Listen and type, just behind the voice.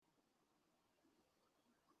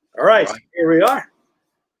All right, Right. here we are.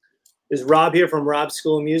 This is Rob here from Rob's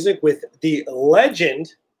School of Music with the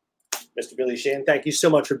legend, Mr. Billy Sheehan. Thank you so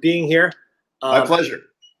much for being here. My pleasure.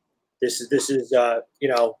 This is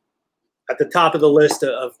at the top of the list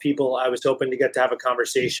of people I was hoping to get to have a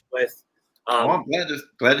conversation with. I'm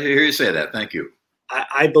glad to hear you say that. Thank you.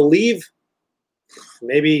 I believe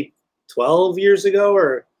maybe 12 years ago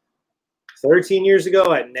or 13 years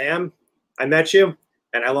ago at NAMM, I met you,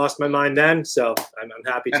 and I lost my mind then. So I'm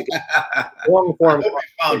happy to get long I form. hope you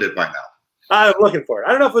found it by now. I'm looking for it.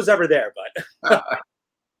 I don't know if it was ever there, but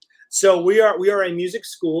so we are a music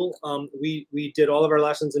school. We did all of our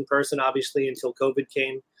lessons in person, obviously, until COVID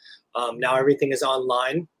came. Now everything is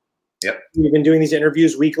online. Yep. We've been doing these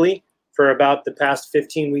interviews weekly for about the past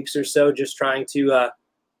 15 weeks or so, just trying to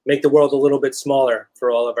make the world a little bit smaller for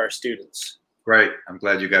all of our students. Great. I'm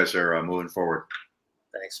glad you guys are moving forward.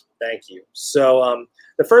 Thanks. Thank you. So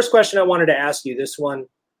the first question I wanted to ask you, this one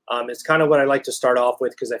is kind of what I like to start off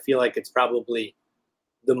with because I feel like it's probably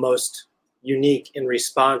the most unique in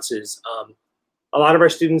responses. A lot of our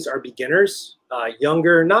students are beginners,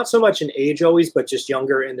 younger, not so much in age always, but just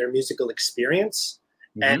younger in their musical experience.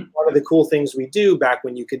 Mm-hmm. And one of the cool things we do back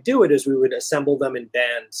when you could do it is we would assemble them in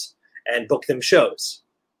bands and book them shows,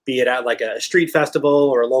 be it at like a street festival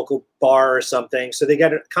or a local bar or something. So they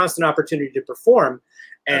get a constant opportunity to perform.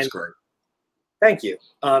 And That's great. thank you.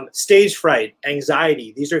 Stage fright,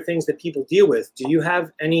 anxiety, these are things that people deal with. Do you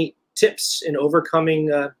have any tips in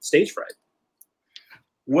overcoming stage fright?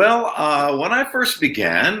 Well, when I first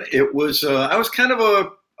began, it was I was kind of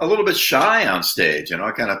a little bit shy on stage.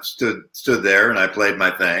 I kind of stood there and I played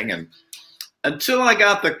my thing, and until I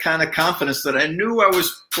got the kind of confidence that I knew I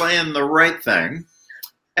was playing the right thing,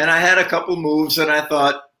 and I had a couple moves that I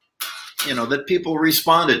thought, that people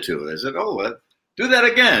responded to. They said, "Oh, do that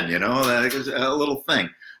again." That is a little thing.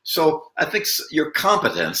 So I think your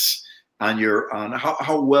competence on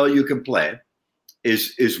how well you can play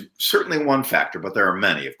is certainly one factor, but there are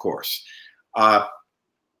many, of course.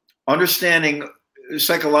 Understanding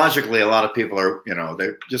psychologically, a lot of people are,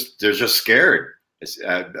 they're just scared.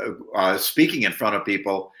 Speaking in front of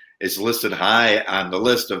people is listed high on the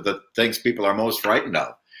list of the things people are most frightened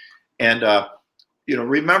of. And,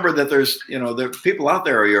 remember that there's, there people out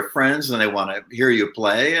there are your friends and they want to hear you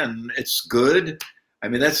play, and it's good. I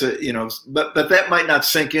mean, that's but that might not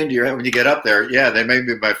sink into your head when you get up there. Yeah, they may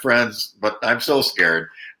be my friends, but I'm so scared.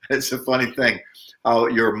 It's a funny thing how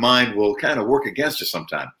your mind will kind of work against you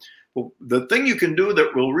sometimes. Well, the thing you can do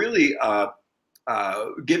that will really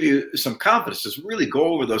give you some confidence is really go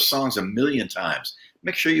over those songs a million times.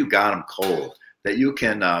 Make sure you got them cold, that you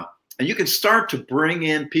can, and you can start to bring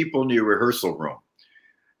in people into your rehearsal room.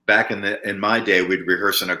 Back in my day, we'd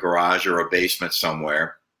rehearse in a garage or a basement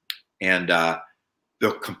somewhere, and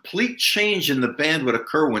the complete change in the band would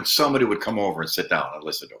occur when somebody would come over and sit down and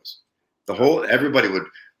listen to us. Everybody would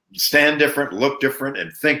stand different, look different,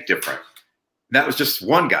 and think different. And that was just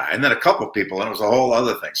one guy, and then a couple of people, and it was a whole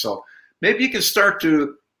other thing. So maybe you can start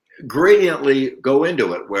to gradiently go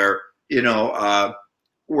into it where,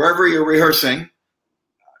 wherever you're rehearsing,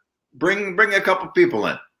 bring a couple of people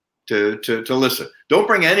in to listen. Don't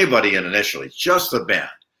bring anybody in initially, just the band.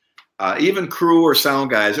 Even crew or sound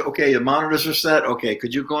guys, okay, the monitors are set. Okay,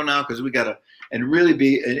 could you go now? Because we got to, and really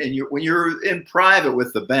be, and when you're in private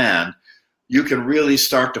with the band, you can really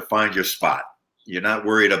start to find your spot. You're not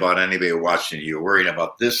worried about anybody watching you. You're worried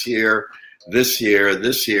about this here,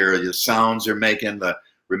 the sounds you're making,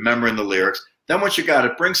 remembering the lyrics. Then once you got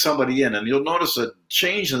it, bring somebody in, and you'll notice a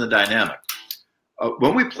change in the dynamic.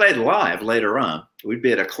 When we played live later on, we'd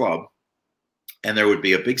be at a club, and there would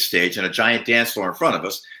be a big stage and a giant dance floor in front of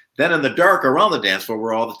us. Then in the dark around the dance floor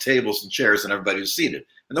were all the tables and chairs and everybody was seated.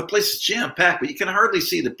 And the place is jam-packed, but you can hardly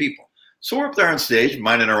see the people. So we're up there on stage,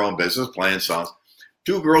 minding our own business, playing songs.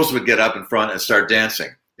 Two girls would get up in front and start dancing,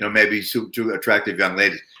 maybe two attractive young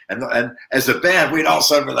ladies. And as a band, we'd all of a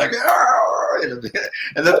sudden be like, "Arr!" And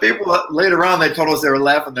the people later on, they told us they were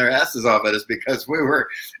laughing their asses off at us because we were,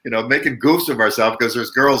 making goofs of ourselves because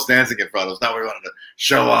there's girls dancing in front of us. Now we wanted to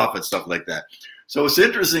show off and stuff like that. So it's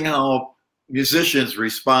interesting how musicians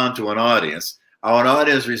respond to an audience, how an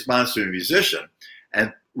audience responds to a musician.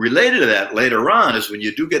 And related to that later on is when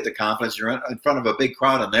you do get the confidence, you're in front of a big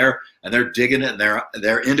crowd and they're digging it and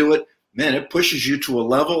they're into it. Man, it pushes you to a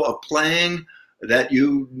level of playing that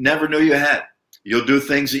you never knew you had. You'll do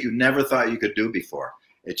things that you never thought you could do before.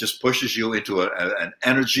 It just pushes you into an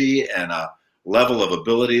energy and a level of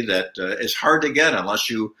ability that is hard to get unless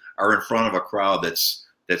you are in front of a crowd that's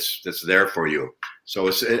there for you. So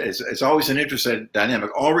it's always an interesting dynamic,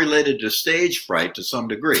 all related to stage fright to some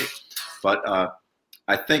degree. But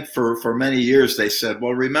I think for many years they said,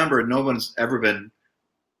 well, remember, no one's ever been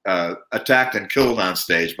attacked and killed on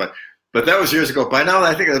stage, but that was years ago. By now,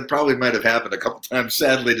 I think it probably might have happened a couple times,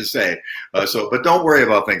 sadly to say. But don't worry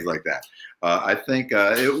about things like that. I think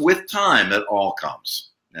with time, it all comes,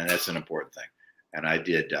 and that's an important thing. And I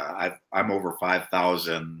did. I'm over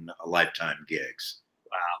 5,000 lifetime gigs.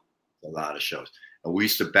 Wow, a lot of shows. And we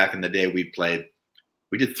used to, back in the day, we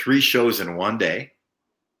did 3 shows in one day,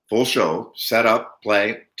 full show, set up,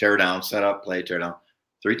 play, tear down, set up, play, tear down,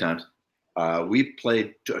 3 times. We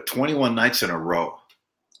played 21 nights in a row.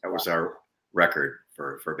 That was our record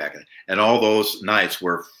for back then. And all those nights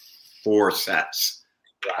were 4 sets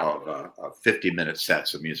of 50-minute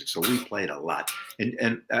sets of music. So we played a lot.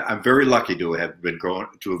 And I'm very lucky to have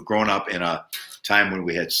grown up in a time when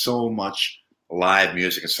we had so much live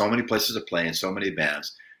music and so many places to play and so many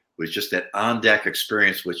bands. It was just that on-deck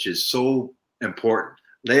experience, which is so important.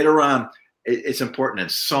 Later on, it's important in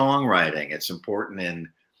songwriting. It's important in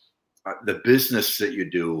the business that you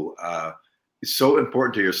do. It's so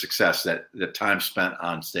important to your success that the time spent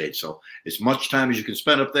on stage. So as much time as you can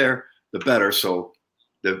spend up there, the better. So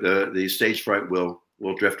the stage fright will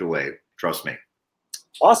drift away. Trust me.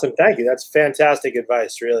 Awesome. Thank you. That's fantastic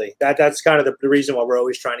advice, really. That's kind of the reason why we're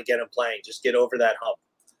always trying to get them playing. Just get over that hump.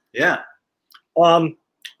 Yeah.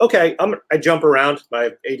 Okay. I jump around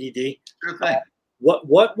my ADD. Sure thing.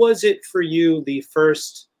 What was it for you, the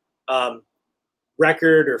first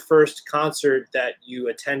record or first concert that you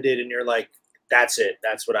attended and you're like, that's it.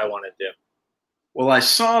 That's what I want to do? Well, I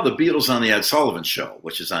saw the Beatles on the Ed Sullivan Show,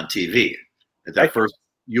 which is on TV, at that first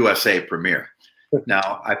USA premiere.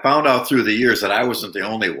 Now, I found out through the years that I wasn't the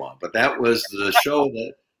only one, but that was the show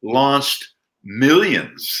that launched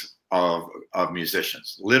millions of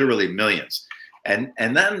musicians, literally millions. And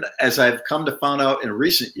then, as I've come to find out in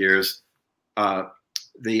recent years, it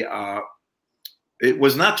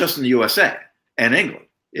was not just in the USA and England.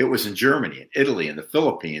 It was in Germany and Italy and the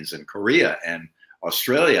Philippines and Korea and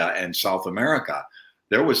Australia and South America.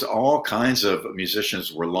 There was all kinds of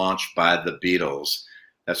musicians were launched by the Beatles.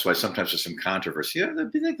 That's why sometimes there's some controversy. You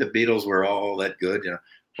think the Beatles were all that good?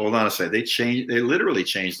 Hold on a second. They literally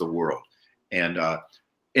changed the world. And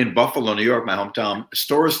in Buffalo, New York, my hometown,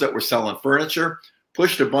 stores that were selling furniture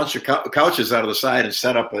pushed a bunch of couches out of the side and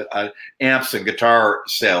set up a amps and guitar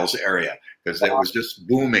sales area because it was just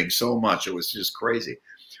booming so much. It was just crazy.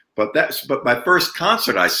 But my first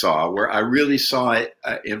concert I saw, where I really saw it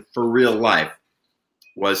for real life,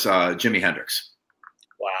 was Jimi Hendrix.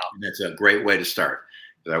 Wow. And that's a great way to start.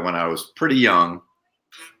 When I was pretty young,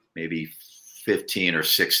 maybe 15 or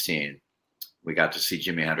 16, we got to see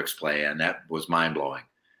Jimi Hendrix play, and that was mind-blowing.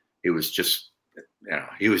 It was just,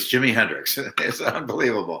 he was Jimi Hendrix. It's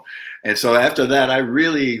unbelievable. And so after that,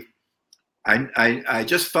 I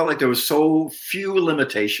just felt like there was so few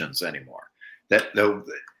limitations anymore, that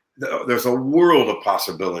there's a world of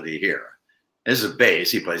possibility here. This is a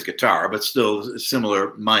bass, he plays guitar, but still a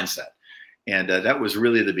similar mindset. And that was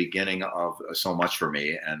really the beginning of so much for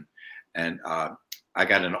me. And I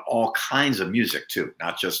got into all kinds of music too,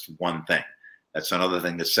 not just one thing. That's another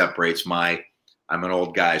thing that separates I'm an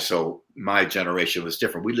old guy, so my generation was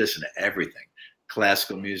different. We listened to everything: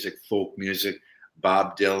 classical music, folk music,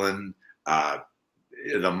 Bob Dylan, the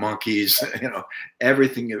Monkees,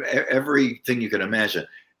 everything you can imagine.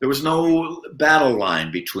 There was no battle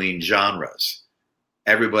line between genres.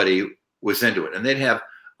 Everybody was into it. And they'd have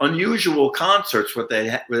unusual concerts where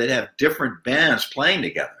they'd have different bands playing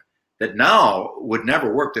together that now would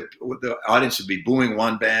never work. The audience would be booing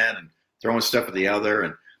one band and throwing stuff at the other.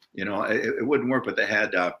 And, it wouldn't work. But they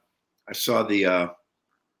had, I saw the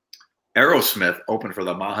Aerosmith open for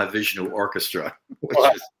the Mahavishnu Orchestra,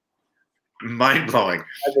 which is mind-blowing.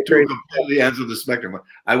 Two completely ends of the spectrum.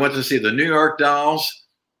 I went to see the New York Dolls,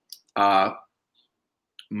 Mott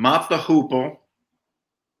the Hoople,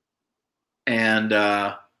 and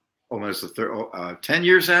almost 10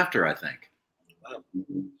 years after, I think. Wow.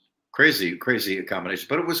 Crazy combination.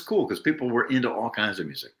 But it was cool because people were into all kinds of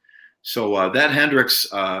music. So that Hendrix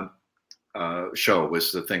show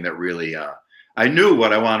was the thing that really, I knew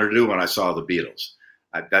what I wanted to do when I saw the Beatles.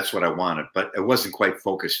 That's what I wanted, but it wasn't quite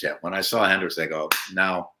focused yet. When I saw Hendrix, I go,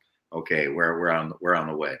 now, okay, we're on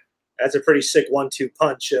the way. That's a pretty sick 1-2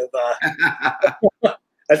 punch of.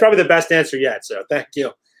 That's probably the best answer yet. So thank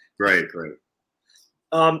you. Great.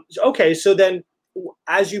 Okay, so then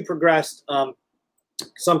as you progressed,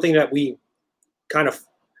 something that we kind of,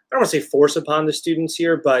 I don't want to say force upon the students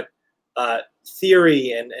here, but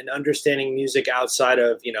theory and understanding music outside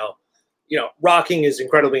of, rocking is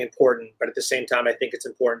incredibly important, but at the same time, I think it's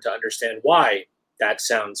important to understand why that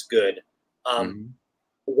sounds good.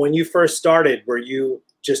 when you first started, were you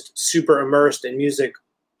just super immersed in music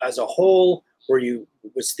as a whole?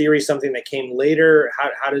 Was theory something that came later?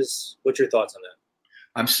 What's your thoughts on that?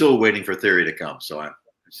 I'm still waiting for theory to come, so I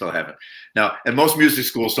still haven't. Now, and most music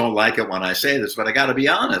schools don't like it when I say this, but I got to be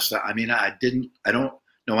honest. I mean, I don't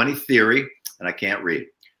know any theory, and I can't read.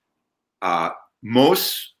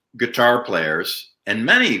 Most guitar players and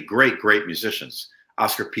many great musicians.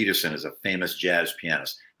 Oscar Peterson is a famous jazz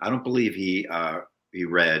pianist. I don't believe he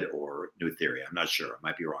read or knew theory. I'm not sure. I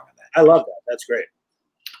might be wrong on that. I love that. That's great.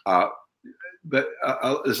 But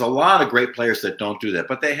there's a lot of great players that don't do that,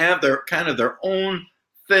 but they have their kind of their own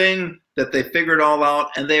thing that they figured all out,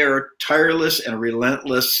 and they are tireless and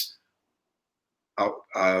relentless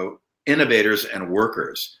innovators and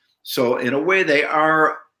workers. So in a way, they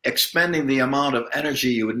are expending the amount of energy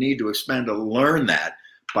you would need to expend to learn that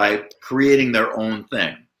by creating their own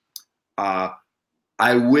thing.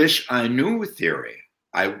 I wish I knew theory.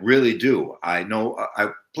 I really do. I know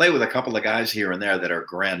I play with a couple of guys here and there that are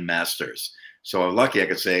grandmasters. So I'm lucky I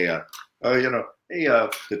could say,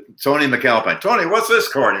 Tony McAlpine. Tony, what's this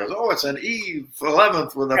chord? He goes, oh, it's an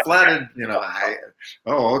E11th with a flatted,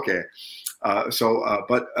 okay.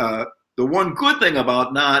 But the one good thing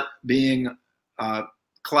about not being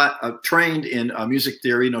trained in music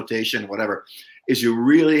theory, notation, whatever, is you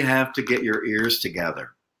really have to get your ears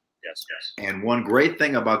together. Yes. And one great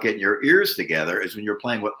thing about getting your ears together is when you're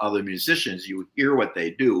playing with other musicians, you hear what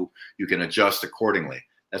they do, you can adjust accordingly.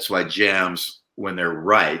 That's why jams, when they're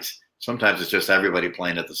right, sometimes it's just everybody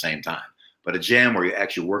playing at the same time. But a jam where you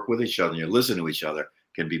actually work with each other and you listen to each other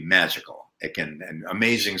can be magical. And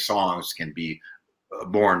amazing songs can be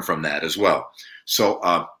born from that as well. So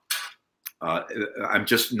I'm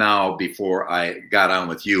just now, before I got on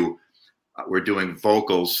with you, we're doing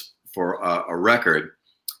vocals for a record,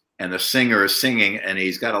 and the singer is singing, and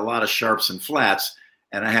he's got a lot of sharps and flats,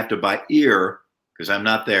 and I have to, by ear, because I'm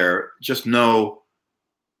not there, just know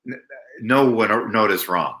when a note is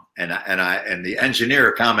wrong. And the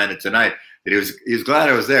engineer commented tonight that he was glad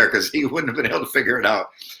I was there because he wouldn't have been able to figure it out.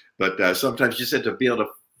 But sometimes you said to be able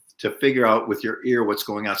to figure out with your ear what's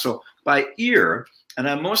going on. So by ear, and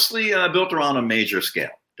I'm mostly built around a major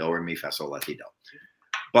scale, do, re, mi, fa, sol, la, ti, do.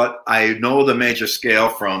 But I know the major scale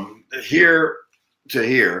from here to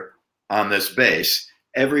here on this bass,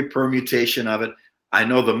 every permutation of it. I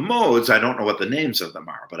know the modes. I don't know what the names of them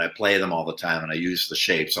are, but I play them all the time, and I use the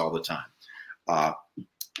shapes all the time.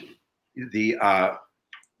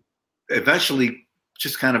 Eventually,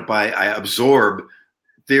 just kind of I absorb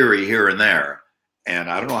theory here and there, and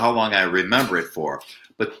I don't know how long I remember it for.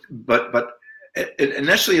 But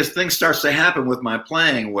initially, as things starts to happen with my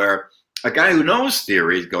playing, where a guy who knows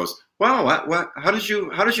theory goes, "Wow, how did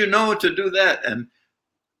you know to do that?" And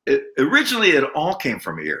originally, it all came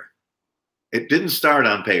from ear. It didn't start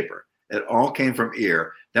on paper. It all came from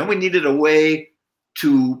ear. Then we needed a way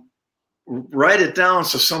to write it down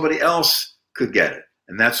so somebody else could get it.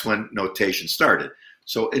 And that's when notation started.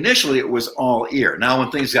 So initially it was all ear. Now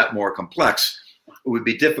when things got more complex, it would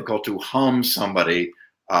be difficult to hum somebody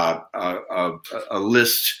a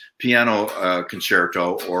Liszt piano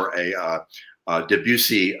concerto or a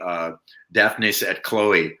Debussy Daphnis et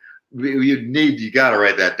Chloe. You got to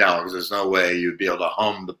write that down because there's no way you'd be able to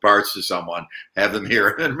hum the parts to someone, have them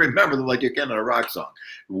hear and remember them like you can in a rock song.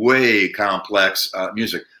 Way complex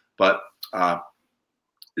music, but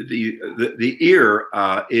the ear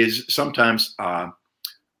is sometimes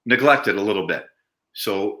neglected a little bit.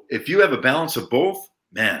 So if you have a balance of both,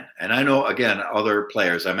 man, and I know again other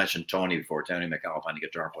players. I mentioned Tony before, Tony McAlpine, the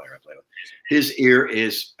guitar player I play with. His ear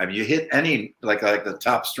is, I mean, you hit any like the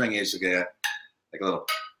top string is like a little.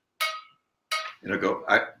 It'll go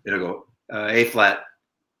A flat,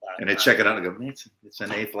 and they check it out and go, man, it's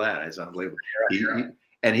an A flat. It's unbelievable.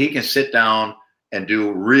 He can sit down and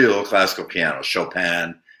do real classical piano,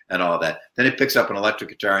 Chopin and all that. Then he picks up an electric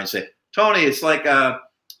guitar and say, Tony, it's like a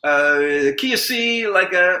key of C,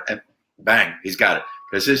 and bang, he's got it.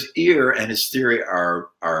 Because his ear and his theory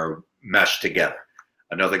are meshed together.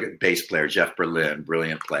 Another bass player, Jeff Berlin,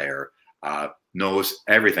 brilliant player, knows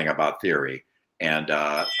everything about theory. And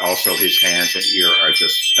also his hands and ear are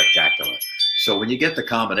just spectacular. So when you get the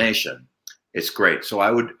combination, it's great. So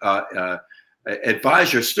I would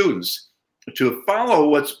advise your students to follow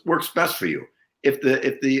what works best for you.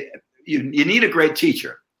 You need a great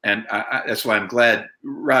teacher, and that's why I'm glad,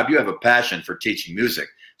 Rob, you have a passion for teaching music.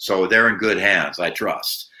 So they're in good hands, I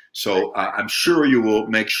trust. So I'm sure you will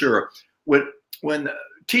make sure when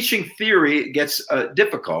teaching theory gets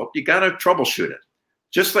difficult, you got to troubleshoot it.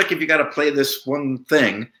 Just like if you got to play this one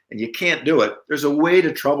thing and you can't do it, there's a way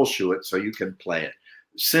to troubleshoot it so you can play it.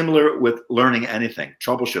 similar with learning anything.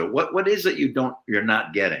 Troubleshoot. What is it you're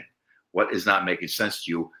not getting? What is not making sense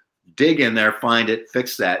to you? Dig in there, find it,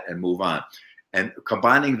 fix that, and move on. And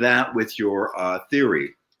combining that with your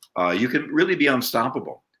theory, you can really be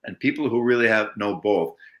unstoppable. And people who really know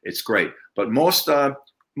both, it's great. But most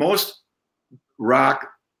rock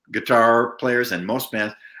guitar players and most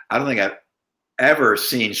bands, I don't think I've ever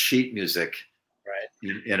seen sheet music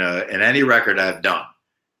in any record I've done.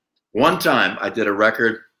 One time I did a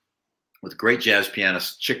record with a great jazz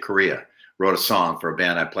pianist, Chick Corea, wrote a song for a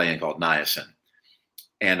band I play in called Niacin.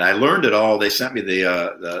 And I learned it all. They sent me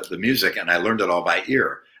the music, and I learned it all by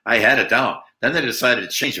ear. I had it down. Then they decided to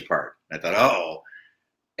change a part. I thought, oh.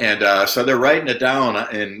 And so they're writing it down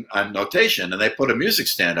on notation, and they put a music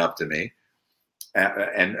stand up to me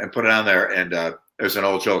and put it on there. And there's an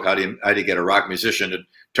old joke. How do you get a rock musician to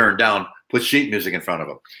turn down, put sheet music in front of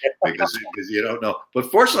them? Because you don't know.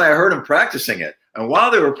 But fortunately, I heard them practicing it. And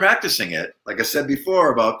while they were practicing it, like I said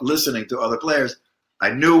before about listening to other players,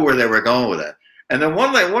 I knew where they were going with it. And then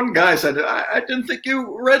one guy said, I didn't think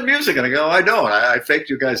you read music. And I go, I don't. I faked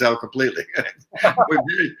you guys out completely.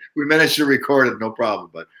 we managed to record it, no problem.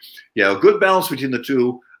 But yeah, a good balance between the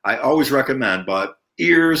two, I always recommend. But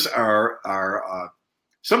ears are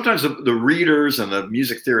sometimes the readers and the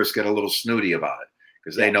music theorists get a little snooty about it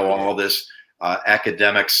because they know all this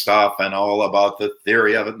academic stuff and all about the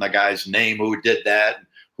theory of it and the guy's name who did that.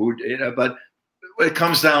 But it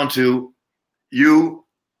comes down to you,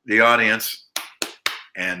 the audience,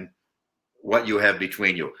 and what you have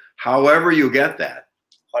between you. However you get that,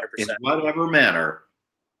 100%. in whatever manner,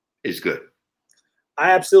 is good.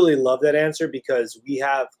 I absolutely love that answer because we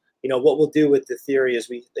have, what we'll do with the theory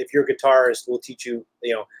is if you're a guitarist, we'll teach you,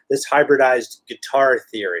 this hybridized guitar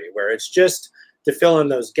theory where it's just to fill in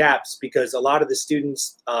those gaps because a lot of the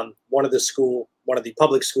students, one of the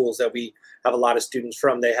public schools that we have a lot of students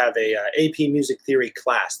from, they have a AP music theory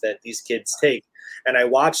class that these kids take. And I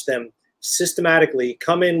watch them systematically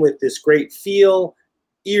come in with this great feel,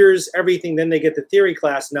 ears, everything. Then they get the theory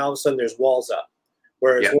class, and all of a sudden there's walls up.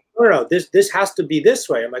 Whereas, no, this has to be this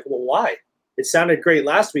way. I'm like, well, why? It sounded great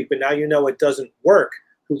last week, but now it doesn't work.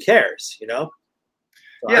 Who cares?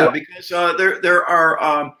 So because there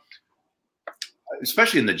are,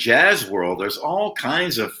 especially in the jazz world, there's all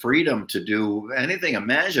kinds of freedom to do anything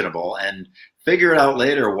imaginable and figure it out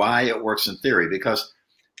later why it works in theory. Because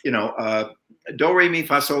do, re, mi,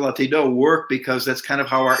 fa, sol, la, ti, do work because that's kind of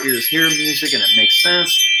how our ears hear music and it makes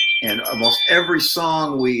sense. And almost every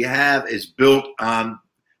song we have is built on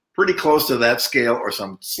pretty close to that scale or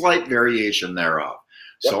some slight variation thereof.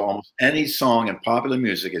 Yep. So almost any song in popular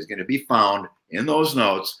music is going to be found in those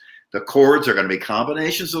notes. The chords are going to be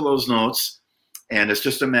combinations of those notes. And it's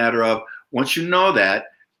just a matter of, once you know that,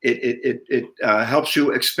 it helps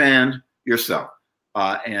you expand yourself.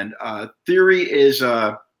 And theory is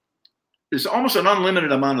there's almost an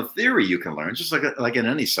unlimited amount of theory you can learn, just like in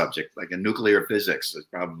any subject, like in nuclear physics. There's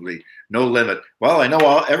probably no limit. Well, I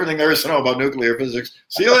know everything there is to know about nuclear physics.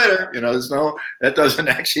 See you later.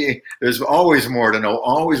 There's always more to know,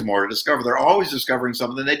 always more to discover. They're always discovering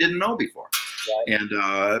something they didn't know before. Right.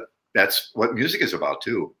 And that's what music is about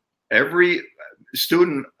too. Every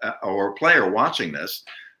student or player watching this,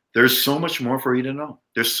 there's so much more for you to know.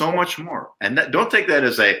 There's so much more. And don't take that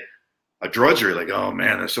as a drudgery, like, oh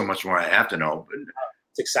man, there's so much more I have to know.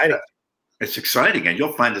 It's exciting. It's exciting, and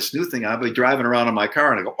you'll find this new thing. I'll be driving around in my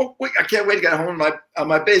car, and I go, oh wait, I can't wait to get home on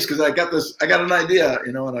my bass because I got an idea,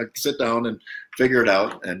 and I sit down and figure it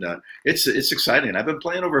out, and it's exciting. I've been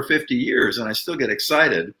playing over 50 years, and I still get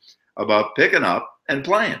excited about picking up and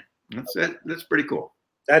playing. That's pretty cool.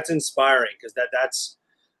 That's inspiring because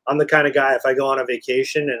I'm the kind of guy, if I go on a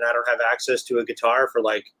vacation and I don't have access to a guitar for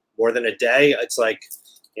like more than a day, it's like,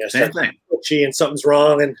 same thing. And something's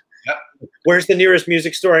wrong. And where's the nearest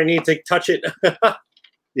music store? I need to touch it.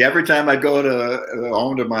 Yeah, every time I go to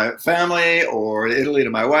home to my family or Italy to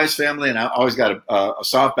my wife's family, and I always got a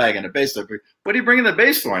soft bag and a bass. Like, what are you bringing the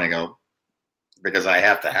bass for? And I go, because I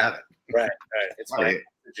have to have it. Right. It's fine.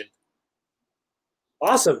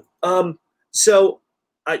 Awesome. So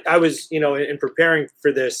I was, in preparing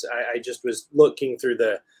for this, I just was looking through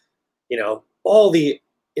all the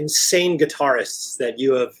insane guitarists that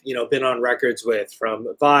you have, been on records with, from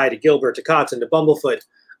Vai to Gilbert to Kotzen to Bumblefoot.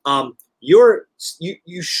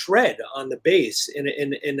 You shred on the bass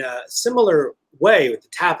in a similar way with the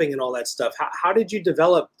tapping and all that stuff. How did you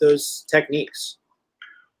develop those techniques?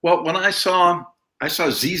 Well, when I saw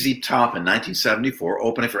ZZ Top in 1974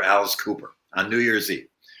 opening for Alice Cooper on New Year's Eve.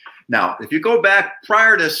 Now, if you go back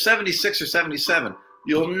prior to 76 or 77,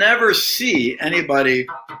 you'll never see anybody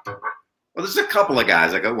Well, there's a couple of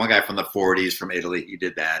guys. I got one guy from the 40s from Italy. He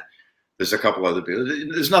did that. There's a couple other people.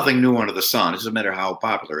 There's nothing new under the sun. It doesn't matter how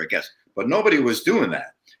popular it gets. But nobody was doing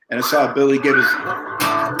that. And I saw Billy give his.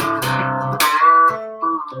 I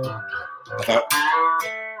thought,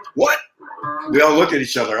 what? We all looked at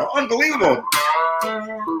each other. Unbelievable. How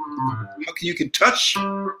can you touch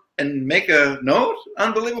and make a note?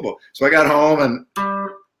 Unbelievable. So I got home and,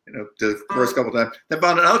 the first couple times, I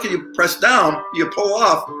found out how can you press down, you pull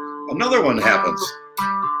off, another one happens.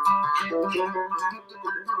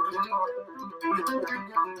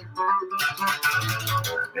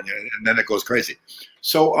 And then it goes crazy.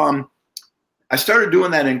 So I started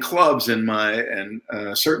doing that in clubs and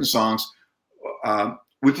certain songs.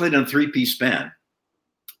 We played in a 3-piece band,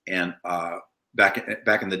 and back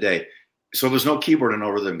in the day. So there's no keyboard and no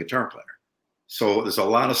rhythm guitar player. So there's a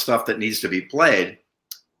lot of stuff that needs to be played,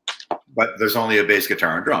 but there's only a bass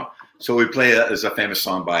guitar and drum. So we play there's a famous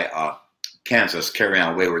song by Kansas, "Carry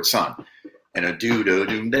On Wayward Son," and a do do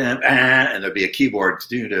do da, and there'd be a keyboard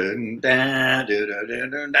do do da do do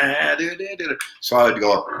do da do do do. So I would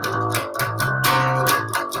go.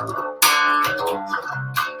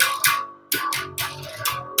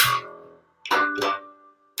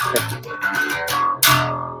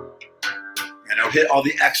 And I would hit all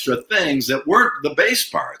the extra things that weren't the bass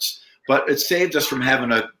parts, but it saved us from having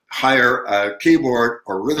to hire a keyboard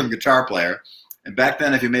or rhythm guitar player. And back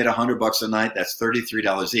then, if you made $100 a night, that's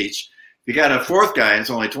 $33 each. If you got a fourth guy, it's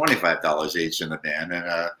only $25 each in the band, and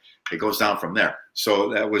it goes down from there. So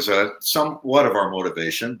that was somewhat of our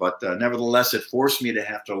motivation, but nevertheless, it forced me to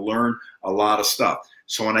have to learn a lot of stuff.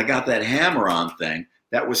 So when I got that hammer-on thing,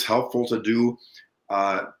 that was helpful to do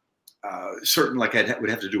certain, like I would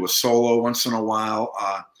have to do a solo once in a while,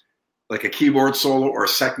 like a keyboard solo or a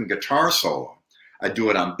second guitar solo. I'd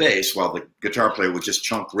do it on bass while the guitar player would just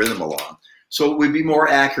chunk rhythm along. So we'd be more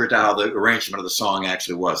accurate to how the arrangement of the song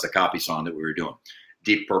actually was, the copy song that we were doing.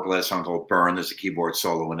 Deep Purple had a song called Burn. There's a keyboard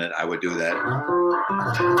solo in it. I would do that.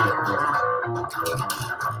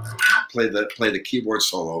 Play the keyboard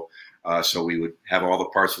solo, so we would have all the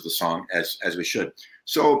parts of the song as we should.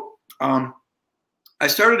 So I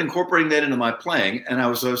started incorporating that into my playing, and I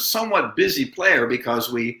was a somewhat busy player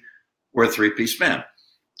because we were a 3-piece band.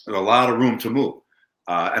 There was a lot of room to move.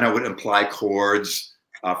 And I would imply chords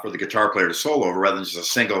for the guitar player to solo over rather than just a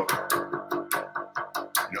single.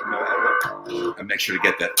 And make sure to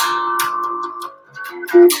get that.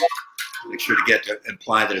 Make sure to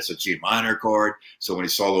imply that it's a G minor chord. So when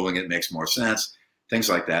he's soloing, it makes more sense. Things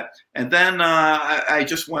like that. And then I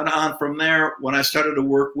just went on from there. When I started to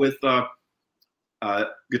work with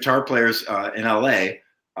guitar players in LA,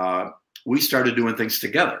 we started doing things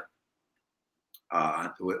together.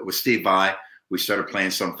 With Steve Vai, we started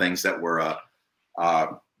playing some things that were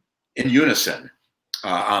in unison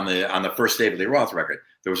on the first David Lee Roth record.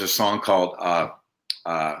 There was a song called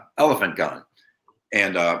Elephant Gun,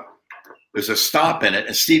 and there's a stop in it,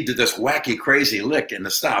 and Steve did this wacky, crazy lick in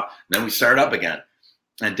the stop, and then we start up again.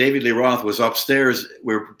 And David Lee Roth was upstairs.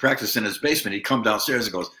 We were practicing in his basement. He'd come downstairs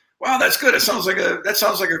and goes, "Wow, that's good. That sounds like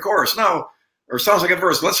a chorus. No, or sounds like a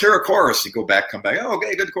verse. Let's hear a chorus." He'd go back, come back. "Oh,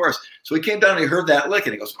 okay, good chorus." So he came down and he heard that lick,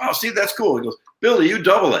 and he goes, "Wow, Steve, that's cool." He goes, "Billy, you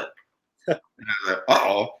double it." And I was like,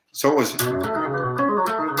 "Uh-oh." So it was,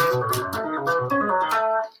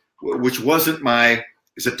 which wasn't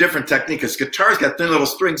it's a different technique, because guitar's got thin little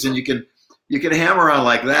strings, and you can hammer on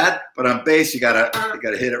like that, but on bass you gotta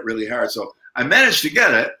hit it really hard. So I managed to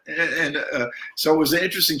get it, and so it was an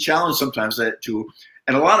interesting challenge sometimes and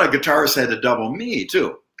a lot of guitarists had to double me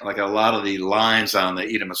too. Like a lot of the lines on the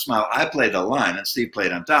Eat 'Em a Smile, I played the line and Steve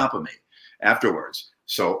played on top of me afterwards.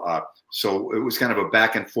 So it was kind of a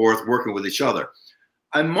back and forth working with each other.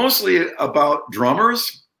 I'm mostly about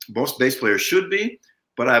drummers. Most bass players should be,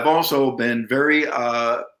 but I've also been very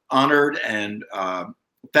honored and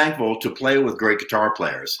thankful to play with great guitar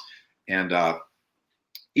players. And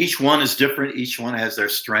each one is different. Each one has their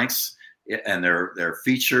strengths and their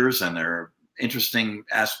features and their interesting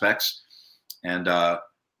aspects. And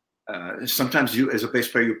sometimes you, as a bass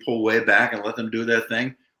player, you pull way back and let them do their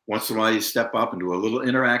thing. Once in a while, you step up and do a little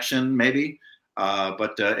interaction, maybe.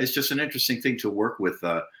 But it's just an interesting thing to work with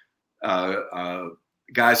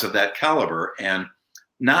guys of that caliber and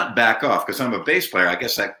not back off. Because I'm a bass player, I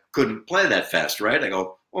guess I couldn't play that fast, right? I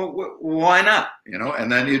go, well, why not?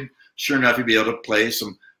 And then sure enough, you'd be able to play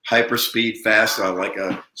some hyper speed fast, like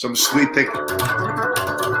some sweep pick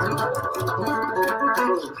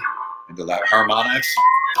into that harmonics.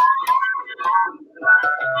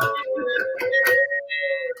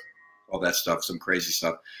 All that stuff, some crazy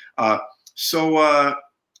stuff. So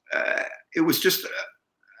it was just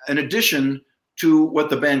an addition to what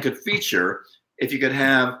the band could feature if you could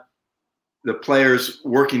have the players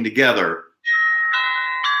working together.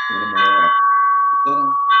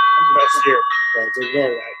 That's here. So ignore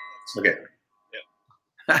that. Okay.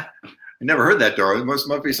 Yeah. I never heard that door. It must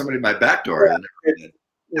be somebody at my back door. Yeah,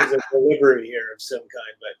 there's a delivery here of some kind,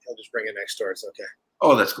 but he'll just bring it next door. It's okay.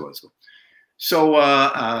 Oh, that's cool. That's cool. So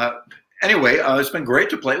anyway, it's been great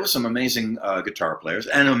to play with some amazing guitar players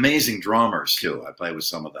and amazing drummers too. I play with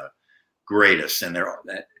some of the greatest, and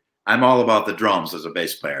I'm all about the drums as a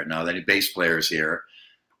bass player. Now, any bass players here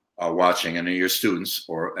watching, any of your students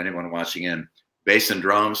or anyone watching in, bass and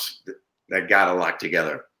drums, that got to lock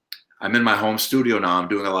together. I'm in my home studio now. I'm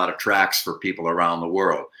doing a lot of tracks for people around the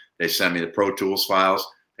world. They send me the Pro Tools files.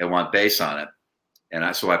 They want bass on it.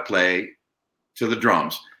 And so I play to the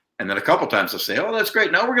drums. And then a couple times they'll say, oh, that's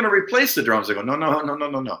great. Now we're going to replace the drums. I go, no.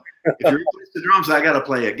 If you replace the drums, I got to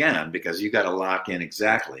play again because you got to lock in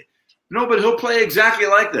exactly. No, but he'll play exactly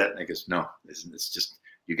like that. And he goes, no, it's just,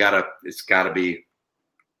 it's got to be.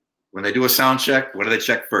 When they do a sound check, what do they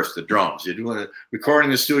check first? The drums. You're doing a recording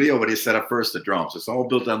in the studio, what do you set up first? The drums. It's all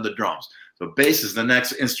built on the drums. So bass is the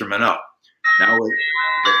next instrument up. Now we're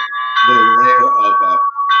the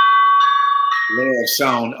layer of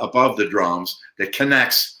sound above the drums that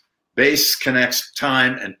connects, bass connects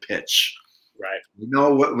time and pitch. Right. We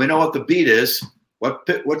know what the beat is. What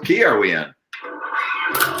key are we in?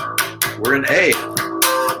 We're in A,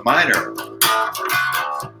 minor.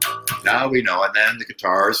 Now we know, and then the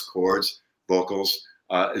guitars, chords, vocals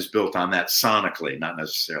is built on that sonically, not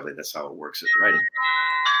necessarily that's how it works at writing.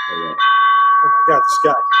 So, oh my God, this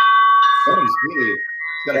guy. Somebody's really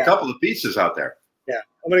got a couple of pieces out there. Yeah,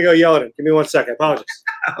 I'm going to go yell at him. Give me 1 second. I apologize.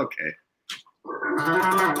 Okay.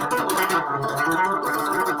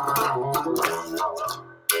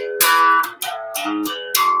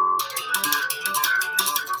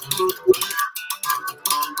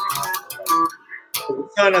 There's a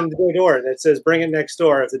sign on the door that says "Bring it next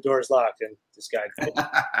door" if the door is locked, and this guy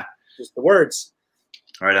just the words.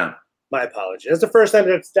 Right on. My apology. That's the first time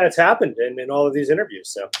that's happened in all of these interviews,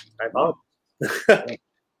 so I apologize.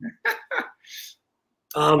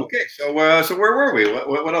 Okay, so where were we?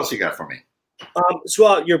 What else you got for me?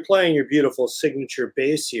 So you're playing your beautiful signature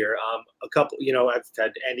bass here. A couple, I've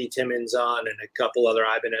had Andy Timmons on and a couple other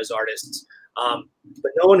Ibanez artists,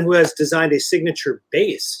 but no one who has designed a signature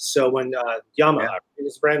bass. So when Yamaha,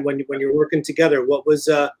 this brand, when you're working together, what was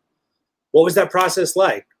that process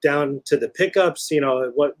like? Down to the pickups,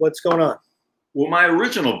 what's going on? Well, my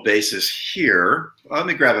original bass is here. Let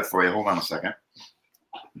me grab it for you. Hold on a second.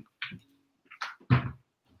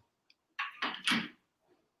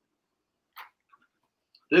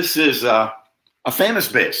 This is a famous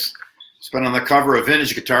bass. It's been on the cover of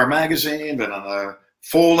Vintage Guitar Magazine, been on the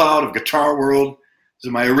fold-out of Guitar World. This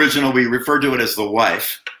is my original, we refer to it as the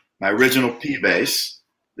wife, my original P bass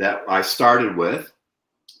that I started with.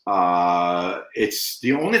 It's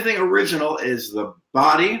the only thing original is the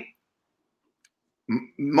body,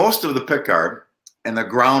 most of the pickguard, and the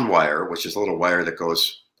ground wire, which is a little wire that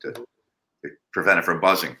goes to prevent it from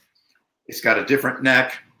buzzing. It's got a different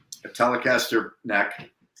neck, a Telecaster neck.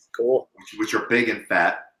 Cool. Which are big and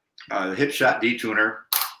fat. The Hipshot D-tuner,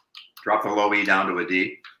 drop the low E down to a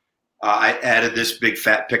D. I added this big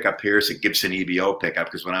fat pickup here. It's a Gibson EBO pickup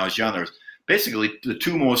because when I was young, there was basically the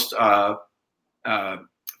two most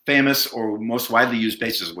famous or most widely used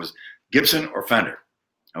basses was Gibson or Fender.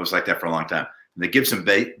 I was like that for a long time. And the Gibson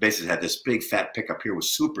basses had this big fat pickup here,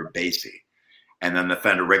 was super bassy. And then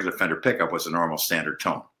the regular Fender pickup was a normal standard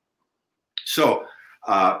tone. So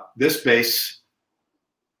this bass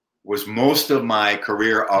was most of my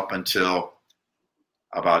career up until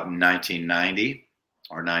about 1990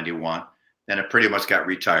 or 91. Then it pretty much got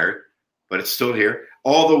retired, but it's still here.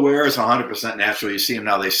 All the wear is 100% natural. You see them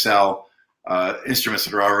now, they sell instruments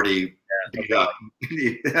that are already beat up.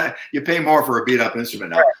 You pay more for a beat up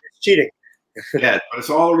instrument now. It's cheating. Yeah, but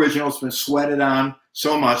it's all original. It's been sweated on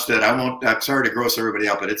so much that I'm sorry to gross everybody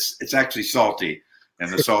out, but it's actually salty.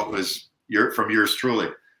 And the salt was from yours truly.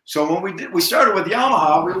 So when we started with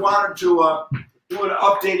Yamaha, we wanted to do an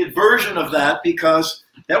updated version of that because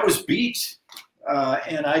that was beat,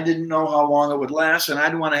 and I didn't know how long it would last, and I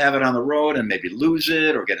didn't want to have it on the road and maybe lose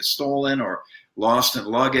it or get it stolen or lost in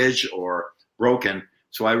luggage or broken.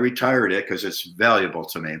 So I retired it because it's valuable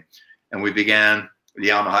to me, and we began the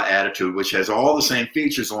Yamaha Attitude, which has all the same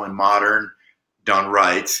features, only modern, done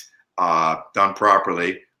right, done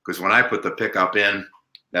properly. Because when I put the pickup in,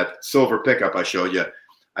 that silver pickup I showed you,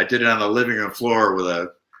 I did it on the living room floor with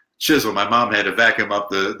a chisel. My mom had to vacuum up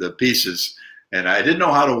the pieces, and I didn't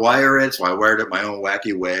know how to wire it, so I wired it my own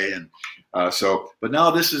wacky way. And but now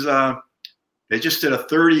this is They just did a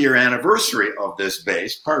 30-year anniversary of this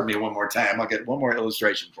bass. Pardon me one more time. I'll get one more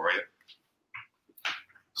illustration for you.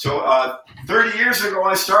 So 30 years ago,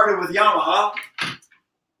 I started with Yamaha,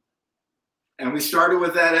 and we started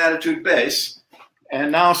with that Attitude bass. And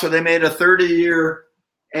now, so they made a 30-year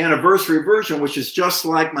anniversary version, which is just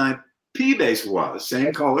like my P bass was.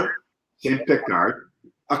 Same color, same pickguard.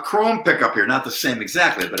 A chrome pickup here, not the same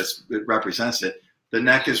exactly, but it represents it. The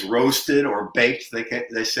neck is roasted or baked,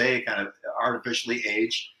 they say, kind of artificially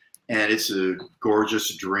aged, and it's a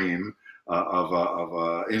gorgeous dream of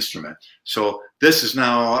an instrument. So this is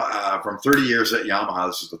now from 30 years at Yamaha.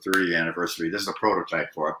 This is the 30th anniversary. This is a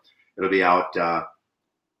prototype for it. It'll be out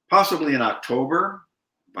possibly in October,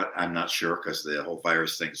 but I'm not sure because the whole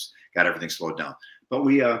virus thing's got everything slowed down. But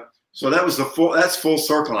so that was that's full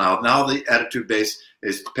circle now. Now the Attitude bass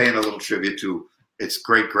is paying a little tribute to its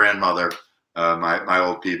great grandmother, my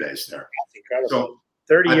old P bass there. That's incredible. So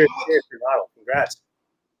 30 years for model. Congrats.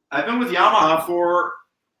 I've been with Yamaha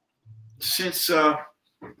since I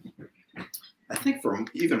think for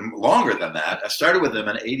even longer than that. I started with them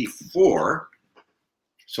in '84,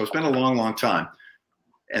 so it's been a long, long time.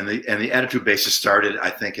 And the Attitude basses started, I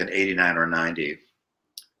think, in '89 or '90.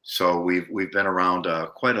 So we've been around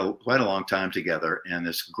quite a long time together, and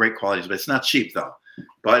it's great quality. But it's not cheap though.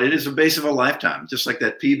 But it is a bass of a lifetime. Just like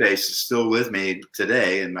that P bass is still with me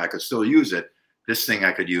today, and I could still use it. This thing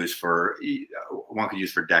one could use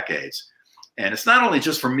for decades. And it's not only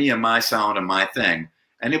just for me and my sound and my thing.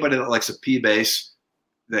 Anybody that likes a P bass,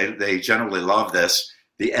 they generally love this.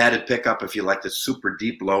 The added pickup, if you like the super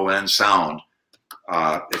deep low end sound,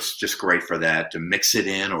 it's just great for that, to mix it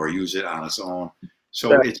in or use it on its own.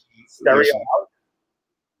 So it's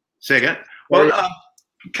say again. Well,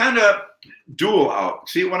 kind of dual out.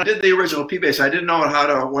 See, when I did the original P bass, I didn't know how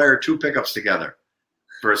to wire two pickups together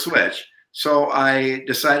for a switch. So I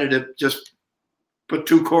decided to just put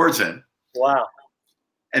two cords in. Wow.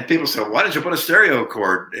 And people said, why did you put a stereo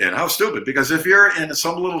cord in? How stupid. Because if you're in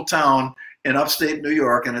some little town in upstate New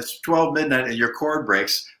York and it's 12 midnight and your cord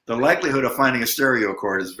breaks, the likelihood of finding a stereo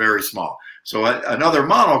cord is very small. So another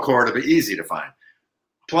mono cord would be easy to find.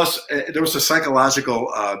 Plus, there was a psychological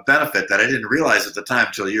benefit that I didn't realize at the time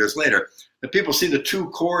until years later, that people see the two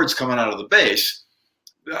cords coming out of the bass.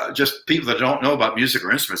 Just people that don't know about music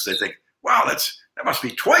or instruments, they think, wow, that must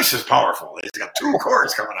be twice as powerful. It's got two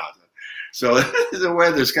cords coming out. So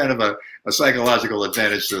there's kind of a psychological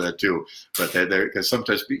advantage to that too. But because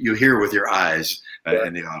sometimes you hear with your eyes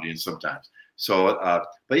in the audience sometimes. So,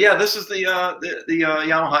 but yeah, this is the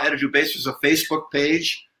Yamaha Attitude bass. There's a Facebook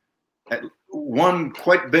page, one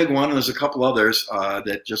quite big one, and there's a couple others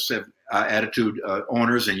that just have Attitude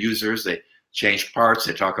owners and users. They change parts.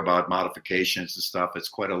 They talk about modifications and stuff. It's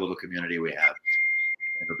quite a little community we have.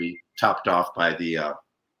 It'll be topped off by the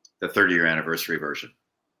 30-year anniversary version.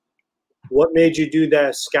 What made you do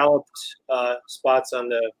the scalloped spots on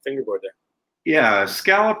the fingerboard there? Yeah,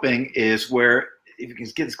 scalloping is where, if you can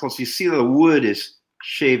get this close, you see the wood is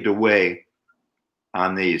shaved away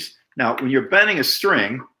on these. Now, when you're bending a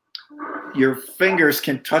string, your fingers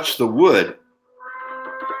can touch the wood.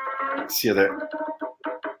 See how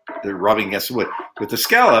they're rubbing against the wood. With the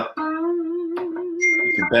scallop,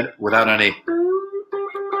 you can bend it without any.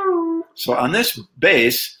 So on this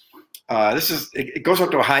bass, it goes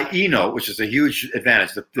up to a high E note, which is a huge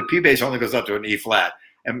advantage. The P bass only goes up to an E flat.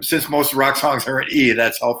 And since most rock songs are in E,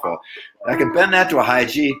 that's helpful. I can bend that to a high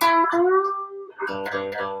G.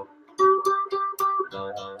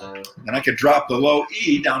 And I can drop the low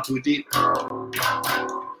E down to a D. And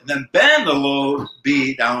then bend the low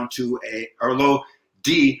B down to low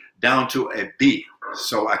D down to a B.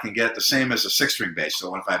 So I can get the same as a 6-string bass.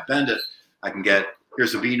 So if I bend it, I can get,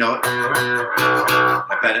 here's a B note.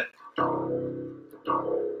 I bend it.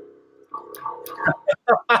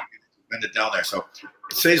 Bend it down there. So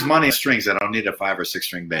it saves money on strings. I don't need a 5 or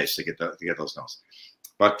 6-string bass to get those notes.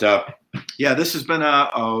 But yeah, this has been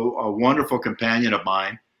a wonderful companion of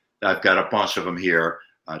mine. I've got a bunch of them here,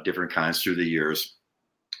 different kinds through the years.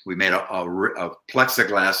 We made a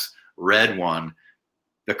plexiglass red one,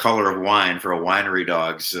 the color of wine, for a Winery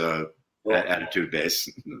Dogs Attitude bass.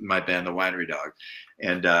 My band, the Winery Dog,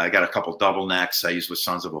 and I got a couple double necks I used with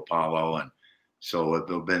Sons of Apollo, and so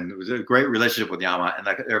it was a great relationship with Yamaha, and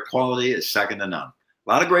their quality is second to none. A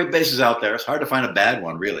lot of great basses out there. It's hard to find a bad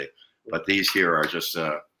one, really, but these here are just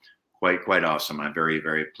quite awesome. I'm very,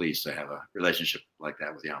 very pleased to have a relationship like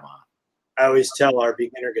that with Yamaha. I always tell our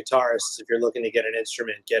beginner guitarists, if you're looking to get an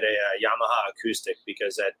instrument, get a Yamaha acoustic,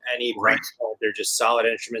 because at any price point, they're just solid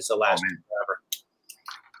instruments that last forever.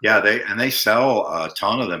 Yeah, they sell a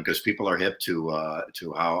ton of them because people are hip to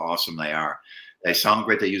how awesome they are. They sound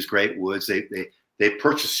great. They use great woods. They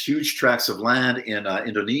purchase huge tracts of land in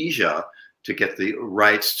Indonesia to get the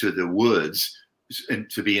rights to the woods and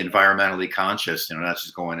to be environmentally conscious, not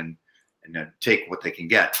just go in and take what they can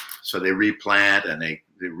get. So they replant and they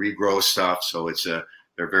regrow stuff. So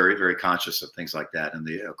they're very, very conscious of things like that. And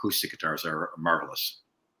the acoustic guitars are marvelous.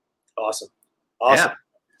 Awesome. Yeah.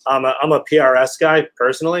 I'm a PRS guy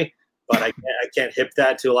personally, but I can't hip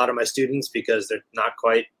that to a lot of my students because they're not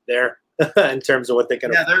quite there in terms of what they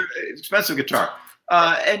can. Yeah, they're expensive guitar.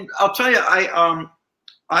 And I'll tell you,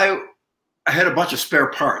 I had a bunch of spare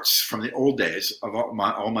parts from the old days of all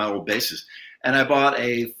my old basses, and I bought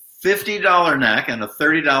a $50 neck and a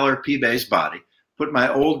 $30 P-bass body, put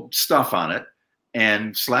my old stuff on it,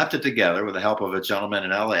 and slapped it together with the help of a gentleman in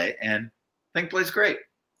LA, and the thing plays great.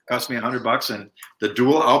 Cost me $100, and the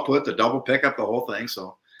dual output, the double pickup, the whole thing.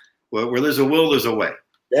 So where there's a will, there's a way.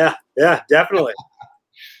 Yeah, definitely.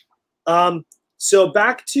 So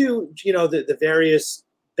back to the various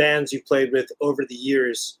bands you played with over the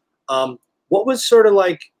years. What was sort of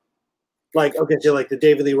like okay, so like the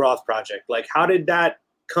David Lee Roth project? Like, how did that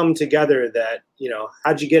come together? That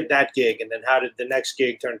how'd you get that gig, and then how did the next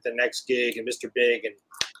gig turn to the next gig, and Mr. Big, and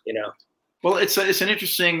Well, it's an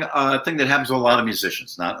interesting thing that happens to a lot of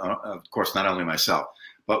musicians. Of course, not only myself,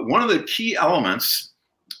 but one of the key elements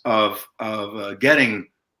of getting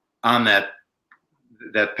on that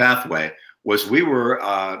pathway was we were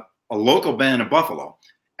a local band in Buffalo,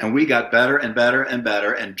 and we got better and better and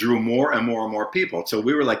better and drew more and more and more people. So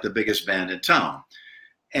we were like the biggest band in town.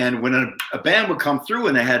 And when a band would come through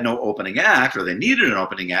and they had no opening act, or they needed an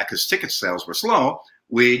opening act because ticket sales were slow,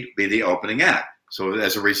 we'd be the opening act. So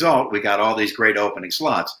as a result, we got all these great opening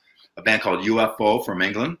slots. A band called UFO from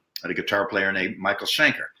England had a guitar player named Michael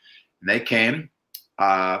Schenker. And they came,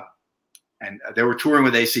 and they were touring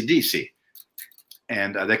with AC/DC.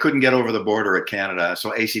 And they couldn't get over the border at Canada,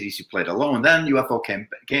 so AC/DC played alone. Then UFO came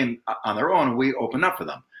on their own, and we opened up for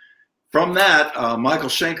them. From that, Michael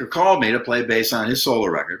Schenker called me to play bass on his solo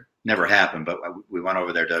record. Never happened, but we went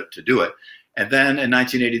over there to do it. And then in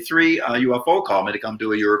 1983, UFO called me to come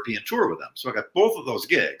do a European tour with them. So I got both of those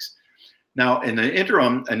gigs. Now, in the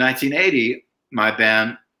interim, in 1980, my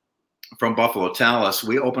band from Buffalo, Tallis,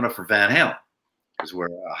 we opened up for Van Halen because we're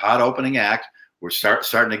a hot opening act. We're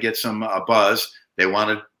starting to get some buzz.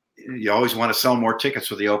 You always want to sell more tickets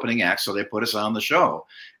for the opening act, so they put us on the show.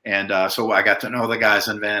 And so I got to know the guys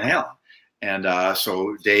in Van Halen. And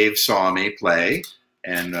so Dave saw me play.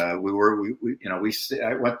 And I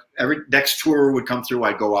went, every next tour would come through,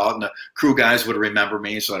 I'd go out and the crew guys would remember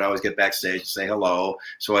me. So I'd always get backstage and say hello.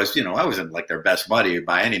 So I wasn't like their best buddy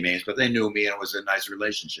by any means, but they knew me and it was a nice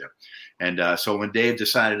relationship. And so when Dave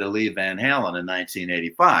decided to leave Van Halen in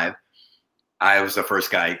 1985, I was the first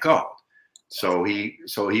guy he called. So he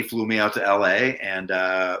flew me out to LA, and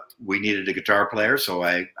we needed a guitar player. So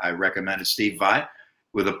I recommended Steve Vai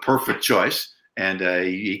with a perfect choice. And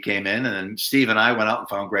he came in, and then Steve and I went out and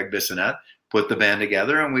found Greg Bissonette, put the band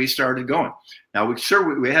together, and we started going. Now,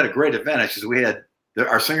 we had a great advantage because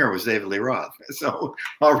our singer was David Lee Roth. So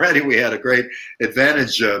already we had a great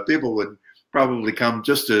advantage. People would probably come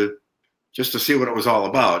just to see what it was all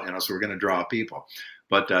about, so we're going to draw people.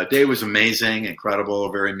 But Dave was amazing, incredible,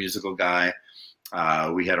 a very musical guy.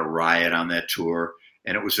 We had a riot on that tour,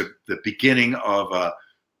 and it was the beginning of a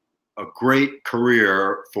great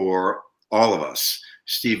career for all of us.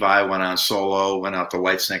 Steve Vai went on solo, went out to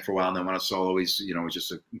Whitesnake for a while, and then went on solo. He's was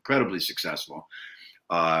just incredibly successful.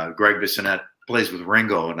 Greg Bissonette plays with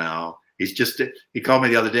Ringo now. He called me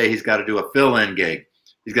the other day. He's got to do a fill-in gig.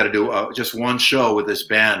 He's got to do just one show with this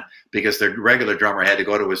band because their regular drummer had to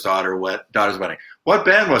go to his daughter's wedding. What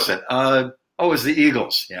band was it? It was the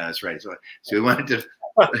Eagles. Yeah, that's right. So we went to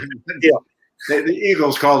the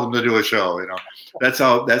Eagles called him to do a show. That's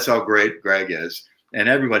how great Greg is. And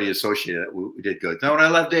everybody associated it. We did good. Now, when I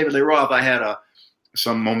left David Lee Roth, I had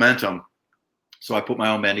some momentum. So I put my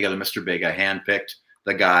own band together, Mr. Big. I handpicked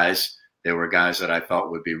the guys. They were guys that I felt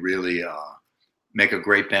would be really make a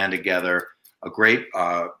great band together. We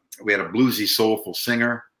had a bluesy, soulful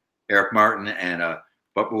singer, Eric Martin,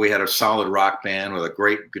 but we had a solid rock band with a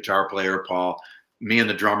great guitar player, Paul. Me and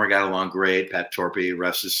the drummer got along great. Pat Torpey,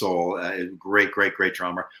 rest his soul, great, great, great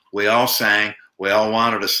drummer. We all sang. We all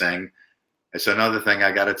wanted to sing. It's another thing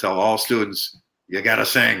I got to tell all students, you got to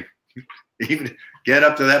sing. Even get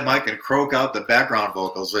up to that mic and croak out the background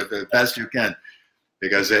vocals as best you can.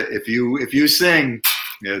 Because if you sing,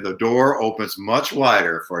 the door opens much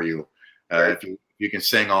wider for you. If you can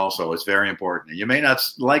sing also, it's very important. You may not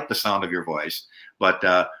like the sound of your voice, but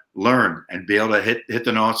learn and be able to hit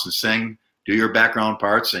the notes and sing, do your background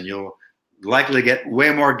parts, and you'll likely get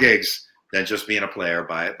way more gigs than just being a player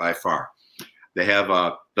by far. They have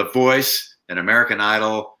The Voice and American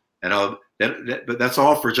Idol, and but that's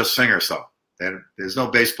all for just singers, though. There's no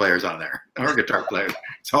bass players on there or guitar players.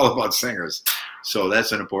 It's all about singers. So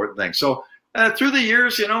that's an important thing. So through the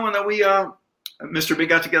years, when we Mr. Big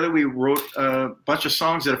got together, we wrote a bunch of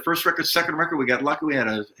songs. At a first record, second record, we got lucky. We had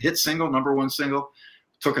a hit single, number one single.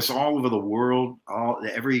 Took us all over the world,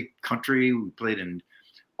 every country. We played in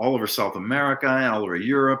all over South America, all over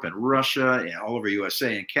Europe and Russia, and all over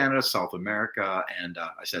USA and Canada, South America, and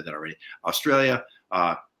I said that already, Australia,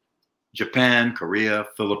 Japan, Korea,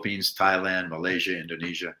 Philippines, Thailand, Malaysia,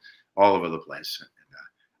 Indonesia, all over the place. And,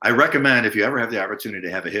 I recommend, if you ever have the opportunity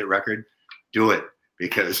to have a hit record, do it,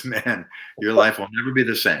 because, man, your life will never be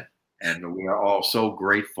the same. And we are all so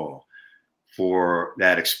grateful for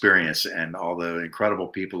that experience and all the incredible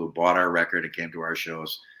people who bought our record and came to our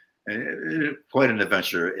shows. Quite an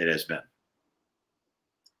adventure it has been.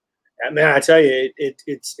 Man, I tell you,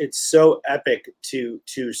 it's so epic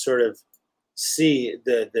to sort of see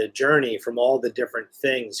the journey from all the different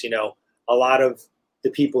things. A lot of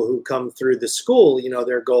the people who come through the school,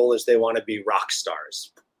 their goal is they want to be rock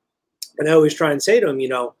stars. And I always try and say to them,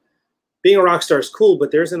 being a rock star is cool,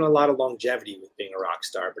 but there isn't a lot of longevity with being a rock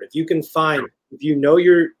star. But if you can find, if you know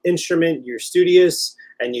your instrument, you're studious,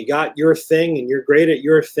 and you got your thing and you're great at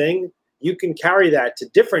your thing, you can carry that to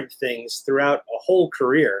different things throughout a whole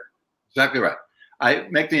career. Exactly right. I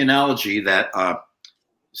make the analogy that,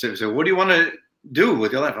 so what do you want to do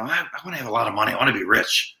with your life? I want to have a lot of money. I want to be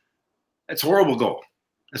rich. That's a horrible goal.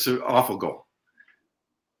 That's an awful goal.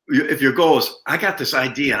 If your goal is, I got this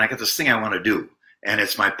idea and I got this thing I want to do, and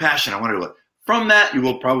it's my passion, I want to do it. From that, you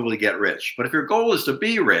will probably get rich. But if your goal is to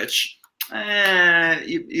be rich,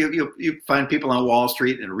 you find people on Wall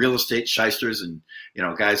Street and real estate shysters and,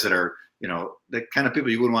 guys that are, the kind of people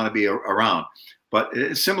you wouldn't want to be around. But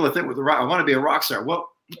it's a similar thing with the rock. I want to be a rock star. Well,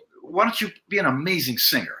 why don't you be an amazing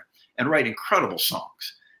singer and write incredible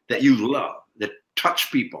songs that you love, that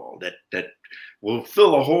touch people, that will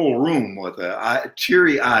fill a whole room with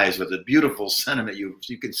teary eyes, with a beautiful sentiment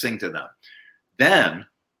you can sing to them. Then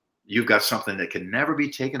you've got something that can never be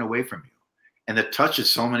taken away from you and that touches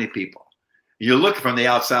so many people. You look from the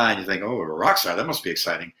outside and you think, oh, a rock star, that must be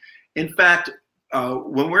exciting. In fact,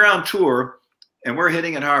 when we're on tour and we're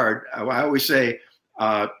hitting it hard, I always say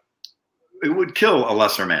it would kill a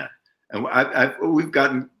lesser man. And we've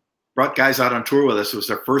brought guys out on tour with us. It was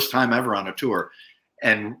their first time ever on a tour.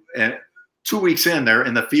 And 2 weeks in, they're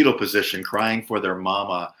in the fetal position crying for their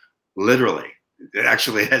mama, literally. It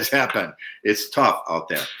actually has happened. It's tough out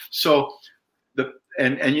there. So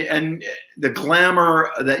and the glamour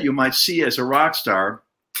that you might see as a rock star,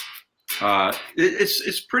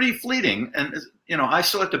 it's pretty fleeting. And I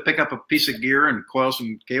still have to pick up a piece of gear and coil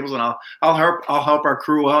some cables, and I'll help our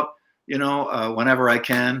crew up, whenever I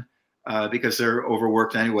can, because they're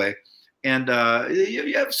overworked anyway. And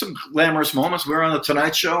you have some glamorous moments. We were on the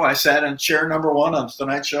Tonight Show. I sat in chair number 1 on the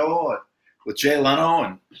Tonight Show with Jay Leno,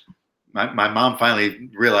 and my mom finally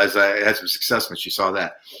realized I had some success when she saw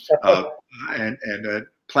that. And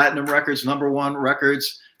platinum records, number 1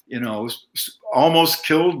 records, almost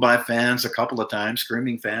killed by fans a couple of times,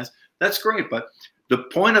 screaming fans. That's great. But the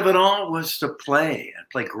point of it all was to play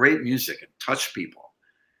great music and touch people.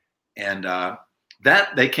 And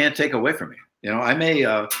that they can't take away from me. I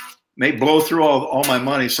may blow through all my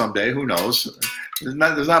money someday. Who knows? There's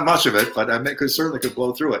not much of it, but I certainly could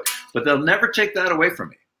blow through it. But they'll never take that away from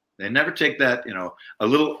me. They never take that, a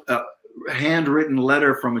little handwritten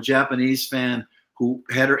letter from a Japanese fan who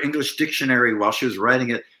had her English dictionary while she was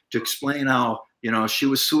writing it to explain how, she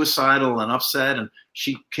was suicidal and upset, and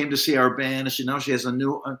she came to see our band, and she has a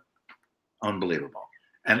new, unbelievable.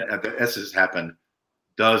 And this has happened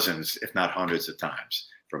dozens, if not hundreds of times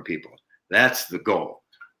from people. That's the goal.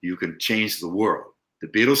 You can change the world. The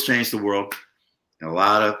Beatles changed the world, and a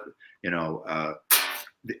lot of,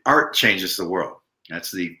 the art changes the world.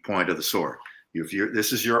 That's the point of the sword.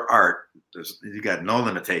 This is your art. You got no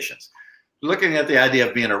limitations. Looking at the idea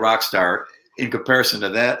of being a rock star in comparison to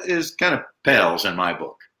that is kind of pales in my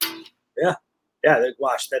book. Yeah.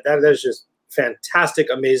 Gosh, that is just fantastic,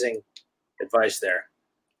 amazing advice there.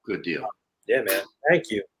 Good deal. Yeah, man. Thank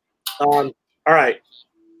you. All right.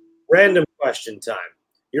 Random question time.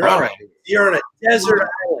 You're on a desert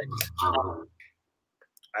island.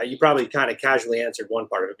 You probably kind of casually answered one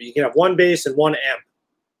part of it, but you can have one bass and one amp.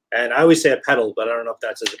 And I always say a pedal, but I don't know if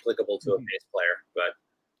that's as applicable to a bass player. But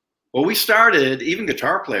well, we started, even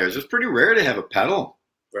guitar players, it's pretty rare to have a pedal.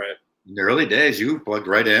 Right. In the early days, you plugged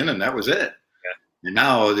right in and that was it. Yeah. And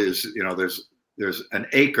now there's an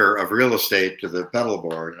acre of real estate to the pedal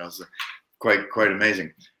board. It's quite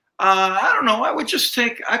amazing. I don't know.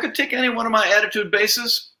 I could take any one of my attitude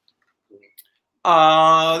basses.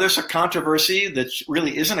 There's a controversy that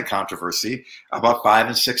really isn't a controversy about 5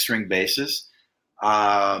 and 6 string basses.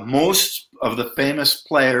 Most of the famous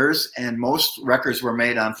players and most records were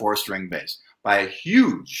made on 4-string bass by a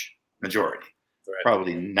huge majority, right.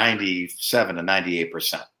 Probably 97 to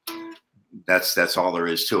 98%. That's all there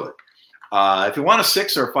is to it. If you want a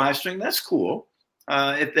 6 or a 5-string, that's cool.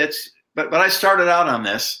 But I started out on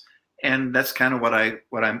this, and that's kind of what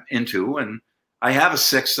I'm into. And I have a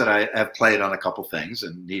 6 that I have played on a couple things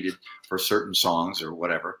and needed for certain songs or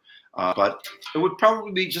whatever. But it would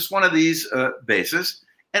probably be just one of these basses.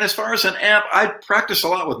 And as far as an amp, I practice a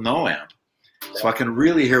lot with no amp, so I can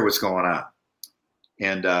really hear what's going on.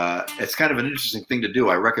 And it's kind of an interesting thing to do.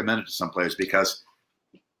 I recommend it to some players because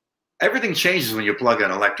everything changes when you plug an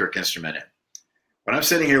electric instrument in. When I'm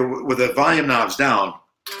sitting here with the volume knobs down,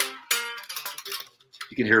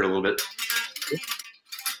 you can hear it a little bit.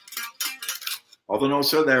 All the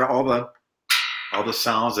notes are there, all the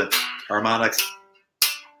sounds and harmonics,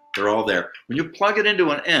 they're all there. When you plug it into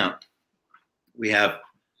an amp,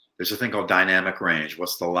 there's a thing called dynamic range.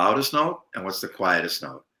 What's the loudest note and what's the quietest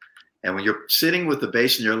note? And when you're sitting with the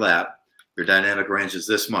bass in your lap, your dynamic range is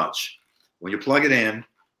this much. When you plug it in,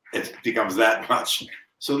 it becomes that much.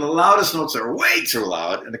 So the loudest notes are way too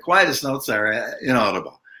loud, and the quietest notes are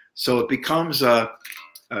inaudible. So it becomes, to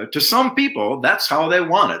some people, that's how they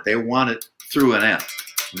want it. They want it through an amp,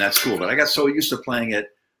 and that's cool. But I got so used to playing it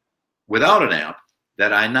without an amp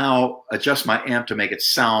that I now adjust my amp to make it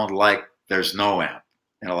sound like there's no amp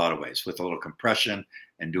in a lot of ways, with a little compression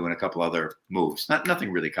and doing a couple other moves.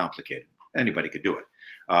 Nothing really complicated. Anybody could do it.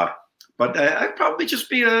 But I'd probably just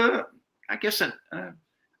be I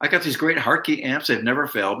got these great Hartke amps. They've never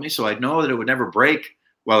failed me, so I know that it would never break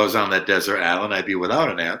while I was on that desert island. I'd be without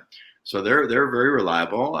an amp. So they're very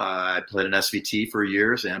reliable. I played an SVT for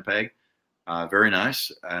years, Ampeg. Very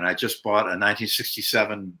nice. And I just bought a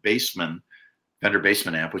 1967 Fender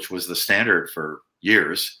Bassman amp, which was the standard for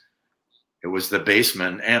years. It was the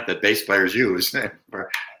Bassman amp that bass players use. It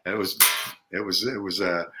was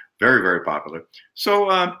very, very popular.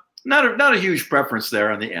 So not a huge preference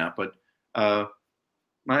there on the amp, but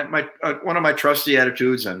my one of my trusty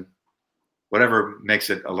attitudes and whatever makes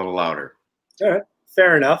it a little louder. All right,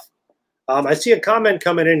 fair enough. I see a comment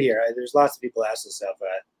coming in here. There's lots of people asking stuff.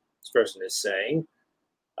 This person is saying,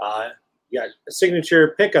 yeah,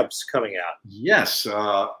 signature pickups coming out. Yes,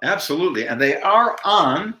 absolutely. And they are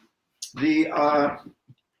on the, I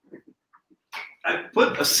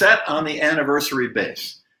put a set on the anniversary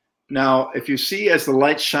bass. Now, if you see as the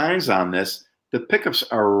light shines on this, the pickups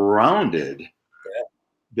are rounded. Yeah.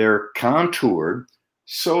 They're contoured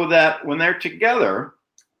so that when they're together,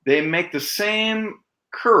 they make the same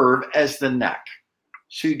curve as the neck.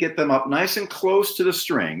 So you get them up nice and close to the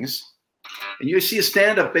strings. And you see a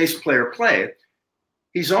stand-up bass player play.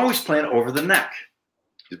 He's always playing over the neck.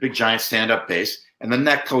 The big giant stand-up bass, and the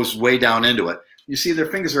neck goes way down into it. You see their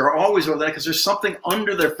fingers are always over the neck because there's something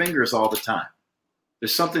under their fingers all the time.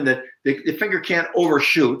 There's something that the finger can't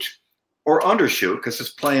overshoot or undershoot because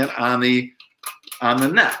it's playing on the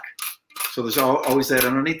neck. So there's always that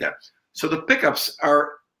underneath that. So the pickups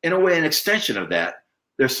are, in a way, an extension of that.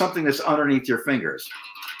 There's something that's underneath your fingers.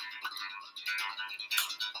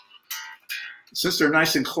 Since they're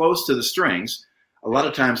nice and close to the strings, a lot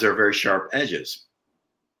of times they're very sharp edges.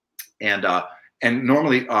 And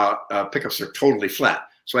normally pickups are totally flat.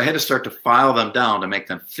 So I had to start to file them down to make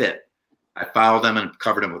them fit. I filed them and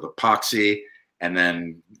covered them with epoxy and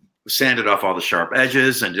then sanded off all the sharp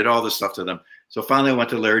edges and did all this stuff to them. So finally I went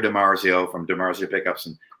to Larry DiMarzio from DiMarzio Pickups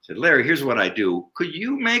and said, Larry, here's what I do. Could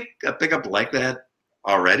you make a pickup like that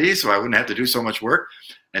already so I wouldn't have to do so much work?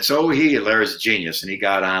 And so Larry's a genius, and he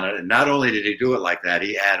got on it. And not only did he do it like that,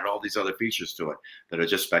 he added all these other features to it that are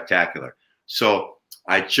just spectacular. So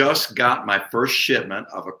I just got my first shipment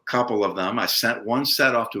of a couple of them. I sent one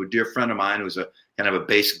set off to a dear friend of mine who's a kind of a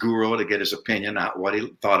bass guru to get his opinion on what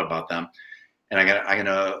he thought about them.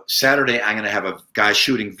 And Saturday, I'm going to have a guy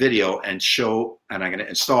shooting video and I'm going to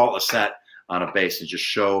install a set on a bass and just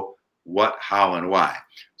show what, how, and why.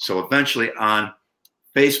 So eventually on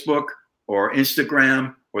Facebook or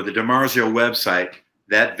Instagram or the DiMarzio website,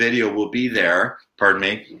 that video will be there,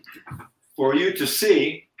 for you to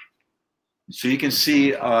see. So you can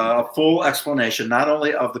see a full explanation, not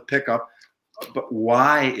only of the pickup, but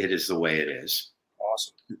why it is the way it is.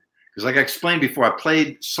 Awesome. Because like I explained before, I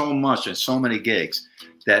played so much and so many gigs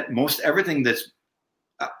that most everything that's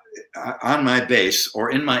on my bass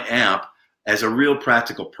or in my amp has a real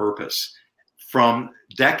practical purpose from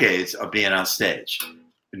decades of being on stage.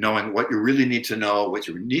 knowing what you really need to know, what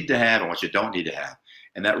you need to have, and what you don't need to have.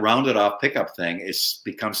 And that rounded off pickup thing is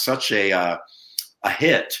become such a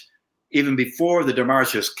hit. Even before the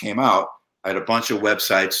DiMarzios came out, I had a bunch of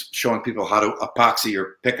websites showing people how to epoxy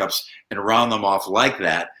your pickups and round them off like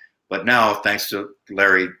that. But now, thanks to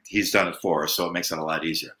Larry, he's done it for us, so it makes it a lot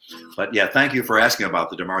easier. But yeah, thank you for asking about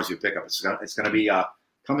the DiMarzio pickup. It's going to be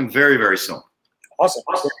coming very, very soon. Awesome.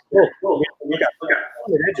 Cool.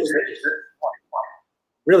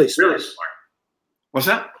 Really smart. What's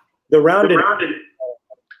that? The rounded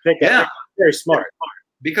pickup. Yeah. Very smart.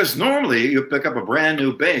 Because normally you pick up a brand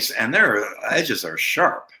new bass and their edges are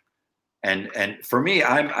sharp. And for me,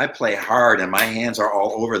 I play hard and my hands are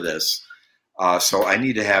all over this. So I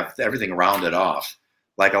need to have everything rounded off.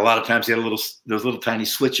 Like a lot of times you had those little tiny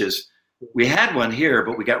switches. We had one here,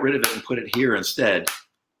 but we got rid of it and put it here instead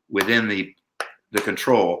within the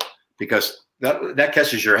control, because that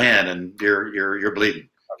catches your hand and you're bleeding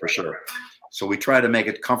for sure. So we try to make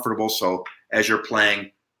it comfortable so as you're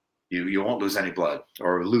playing, you won't lose any blood,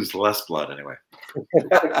 or lose less blood anyway.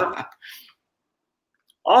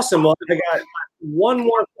 Awesome. Well, I got one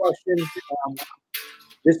more question.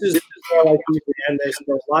 This is where I like to end this.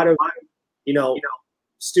 There's a lot of,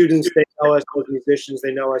 students, they know us as musicians.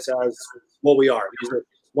 They know us as what we are, music,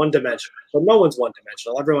 one-dimensional. But no one's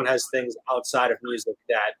one-dimensional. Everyone has things outside of music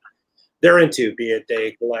that they're into, be it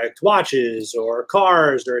they collect watches or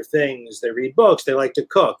cars or things. They read books. They like to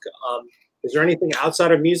cook. Is there anything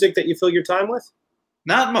outside of music that you fill your time with?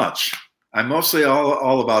 Not much. I'm mostly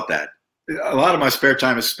all about that. A lot of my spare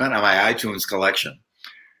time is spent on my iTunes collection.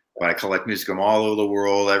 But I collect music from all over the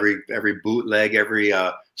world, every bootleg, every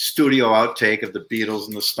studio outtake of the Beatles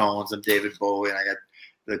and the Stones and David Bowie. And I got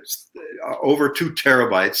over 2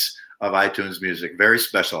 terabytes of iTunes music, very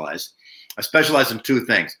specialized. I specialize in 2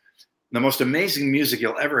 things. The most amazing music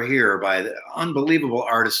you'll ever hear by the unbelievable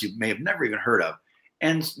artists you may have never even heard of,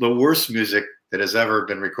 and the worst music that has ever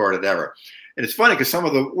been recorded ever. And it's funny because some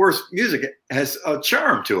of the worst music has a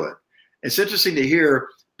charm to it. It's interesting to hear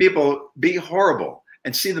people be horrible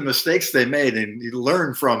and see the mistakes they made, and you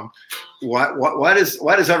learn from why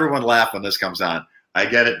does everyone laugh when this comes on? I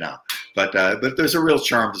get it now, but there's a real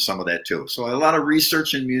charm to some of that too. So a lot of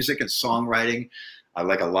research in music and songwriting. I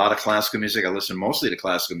like a lot of classical music. I listen mostly to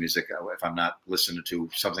classical music if I'm not listening to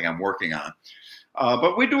something I'm working on.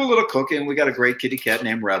 But we do a little cooking. We got a great kitty cat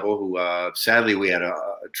named Rebel, who sadly we had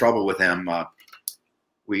trouble with him.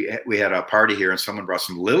 We had a party here and someone brought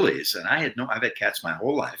some lilies, and I've had cats my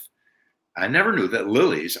whole life. I never knew that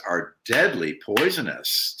lilies are deadly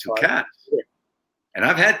poisonous to cats. And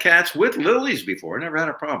I've had cats with lilies before. I never had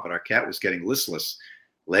a problem, but our cat was getting listless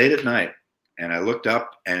late at night. And I looked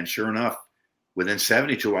up, and sure enough, within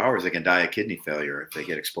 72 hours, they can die of kidney failure if they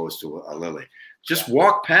get exposed to a lily. Just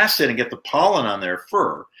walk past it and get the pollen on their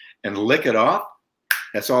fur and lick it off.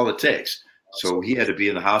 That's all it takes. So he had to be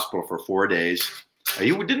in the hospital for 4 days.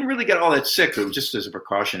 He didn't really get all that sick. It was just as a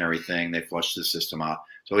precautionary thing. They flushed the system out.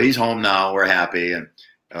 So he's home now. We're happy. And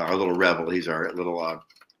our little Rebel, he's our little,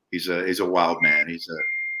 he's a wild man. He's an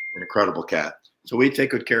incredible cat. So we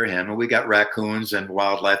take good care of him. And we got raccoons and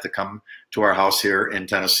wildlife that come to our house here in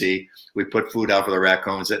Tennessee. We put food out for the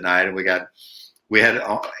raccoons at night, and we had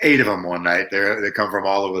 8 of them one night. They come from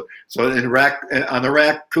all over. So on the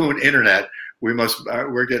raccoon internet,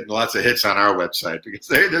 we're getting lots of hits on our website because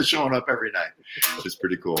they're showing up every night. It's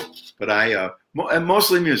pretty cool. But and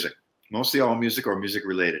mostly music, mostly all music or music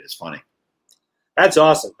related. It's funny. That's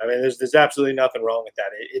awesome. I mean, there's absolutely nothing wrong with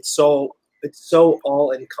that. It's so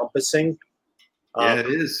all encompassing. Yeah, it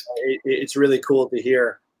is. It's really cool to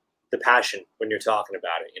hear the passion when you're talking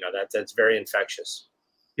about it. That's very infectious.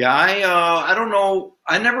 Yeah, I don't know.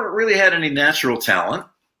 I never really had any natural talent.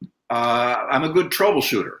 I'm a good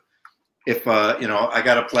troubleshooter. If I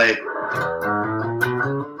got to play,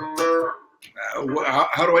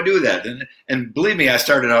 how do I do that? And believe me, I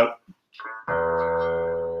started out.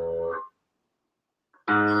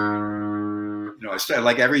 I started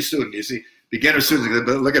like every student. You see, beginner students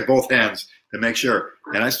look at both hands to make sure.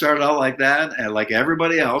 And I started out like that, and like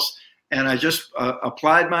everybody else. And I just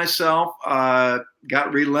applied myself,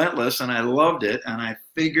 got relentless, and I loved it. And I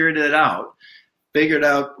figured it out. Figured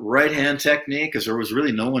out right-hand technique because there was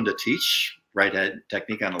really no one to teach right-hand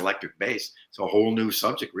technique on electric bass. It's a whole new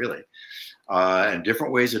subject, really, and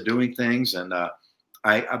different ways of doing things. And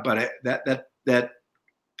that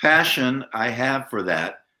passion I have for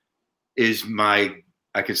that is I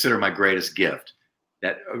consider my greatest gift.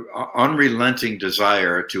 That unrelenting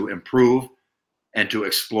desire to improve and to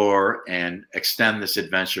explore and extend this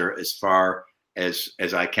adventure as far as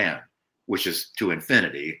I can, which is to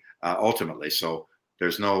infinity. Ultimately, so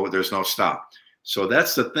there's no stop. So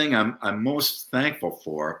that's the thing I'm most thankful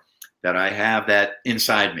for, that I have that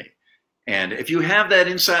inside me. And if you have that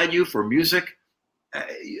inside you for music,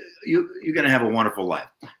 you're going to have a wonderful life.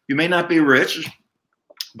 You may not be rich,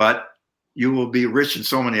 but you will be rich in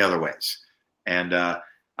so many other ways. And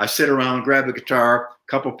I sit around, grab a guitar,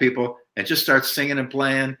 a couple people, and just start singing and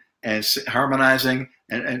playing and harmonizing.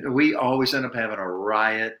 And we always end up having a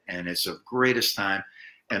riot, and it's the greatest time.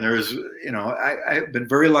 And there's, I've been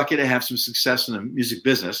very lucky to have some success in the music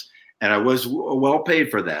business, and I was well paid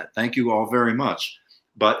for that. Thank you all very much.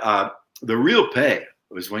 But the real pay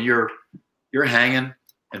was when you're hanging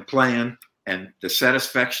and playing, and the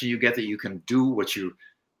satisfaction you get that you can do what you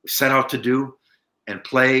set out to do and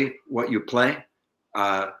play what you play.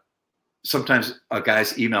 Sometimes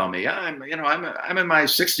guys email me, I'm in my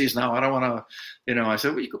 60s now. I don't want to, I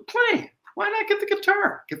said, well, you can play. Why not get the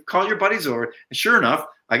guitar? Call your buddies over. And sure enough,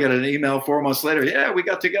 I got an email 4 months later. Yeah, we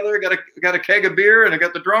got together, got a keg of beer, and I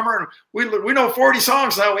got the drummer, and we know 40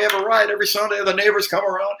 songs now. We have a ride every Sunday. The neighbors come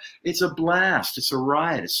around. It's a blast. It's a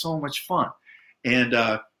ride. It's so much fun. And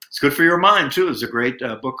it's good for your mind, too. There's a great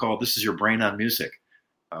book called This Is Your Brain on Music.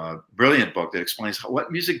 Brilliant book that explains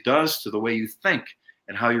what music does to the way you think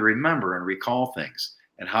and how you remember and recall things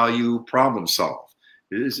and how you problem solve.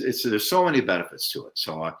 There's so many benefits to it.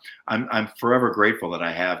 So I'm forever grateful that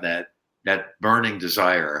I have that burning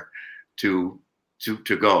desire to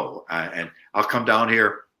go. And I'll come down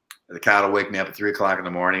here. The cat will wake me up at 3:00 in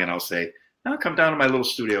the morning, and I'll say, I'll come down to my little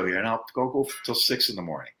studio here, and I'll go till 6 in the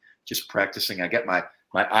morning, just practicing. I get my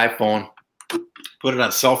iPhone, put it on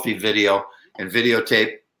selfie video, and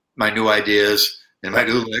videotape my new ideas and my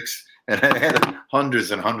new licks. And I had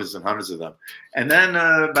hundreds and hundreds and hundreds of them. And then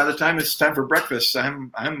by the time it's time for breakfast,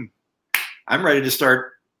 I'm ready to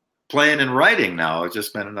start playing and writing now. I've just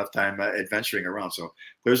spent enough time adventuring around. So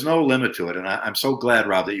there's no limit to it. And I'm so glad,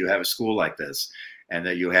 Rob, that you have a school like this, and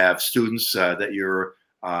that you have students that you're,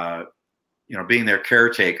 being their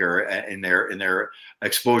caretaker in their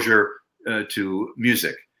exposure to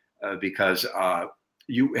music, because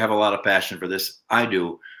you have a lot of passion for this. I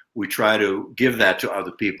do. We try to give that to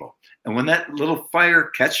other people. And when that little fire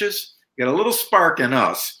catches, you get a little spark in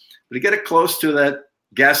us, but to get it close to that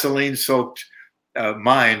gasoline-soaked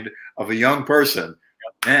mind of a young person,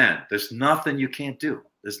 man, there's nothing you can't do.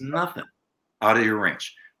 There's nothing out of your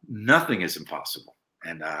range. Nothing is impossible.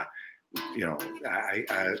 And,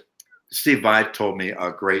 Steve Vai told me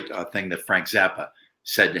a great thing that Frank Zappa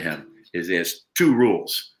said to him is there's 2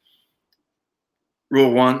 rules.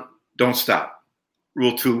 Rule 1, don't stop.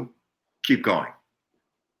 Rule 2, keep going.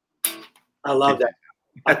 I love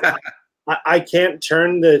that. I can't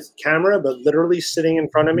turn the camera, but literally sitting in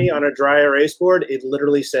front of me on a dry erase board, it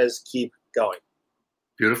literally says keep going.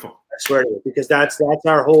 Beautiful. I swear to you, because that's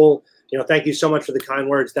our whole, thank you so much for the kind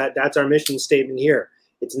words. That's our mission statement here.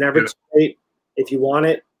 It's never too late. If you want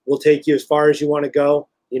it, we'll take you as far as you want to go.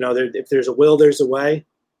 If there's a will, there's a way.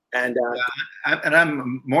 And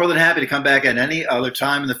I'm more than happy to come back at any other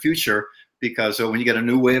time in the future, because when you get a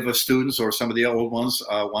new wave of students or some of the old ones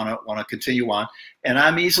want to continue on, and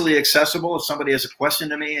I'm easily accessible. If somebody has a question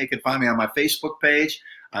to me, you can find me on my Facebook page,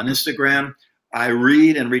 on Instagram. I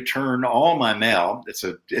read and return all my mail. It's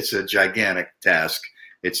a gigantic task.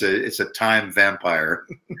 It's a time vampire,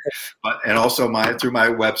 and also through my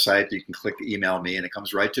website, you can click email me, and it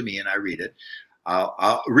comes right to me, and I read it.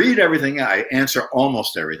 I'll read everything. I answer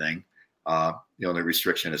almost everything. The only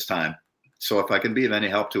restriction is time. So if I can be of any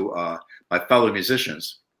help to my fellow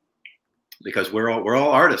musicians, because we're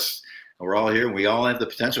all artists, and we're all here, and we all have the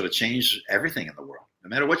potential to change everything in the world. No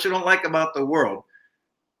matter what you don't like about the world,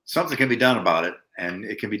 something can be done about it, and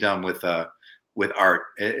it can be done with art.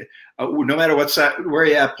 No matter what side, where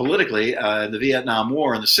you're at politically, the Vietnam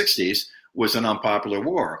War in the 60s was an unpopular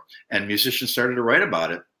war, and musicians started to write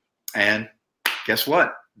about it. And guess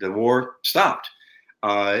what? The war stopped.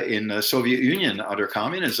 In the Soviet Union under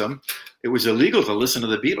communism, it was illegal to listen to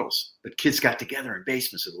the Beatles, but kids got together in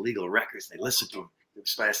basements with illegal records. They listened to them. It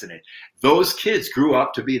was fascinating. Those kids grew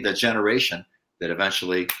up to be the generation that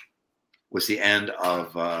eventually was the end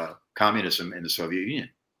of communism in the Soviet Union.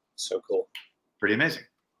 So cool. Pretty amazing.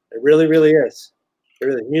 It really, really is.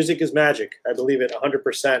 Music is magic. I believe it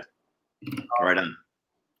 100%. Right on.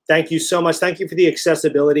 Thank you so much. Thank you for the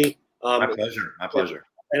accessibility. My pleasure. My pleasure.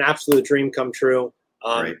 An absolute dream come true.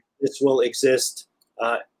 Great. This will exist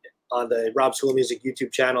on the Rob School of Music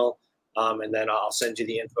YouTube channel, and then I'll send you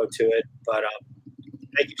the info to it. But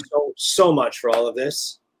thank you so much for all of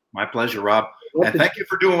this. My pleasure, Rob. And thank you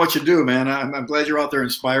for doing what you do, man. I'm glad you're out there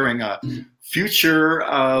inspiring future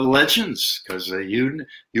legends, because you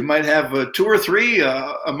might have 2 or 3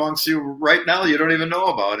 amongst you right now you don't even know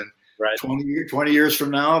about. And Right. 20 years from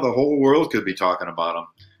now, the whole world could be talking about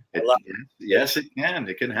them. Yes, it can.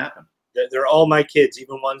 It can happen. They're all my kids,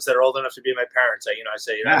 even ones that are old enough to be my parents. I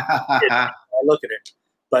say, I look at it.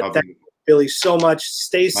 But thank you, Billy, so much.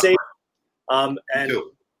 Stay safe. And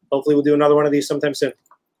hopefully we'll do another one of these sometime soon.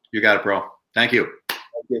 You got it, bro. Thank you.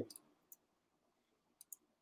 Thank you.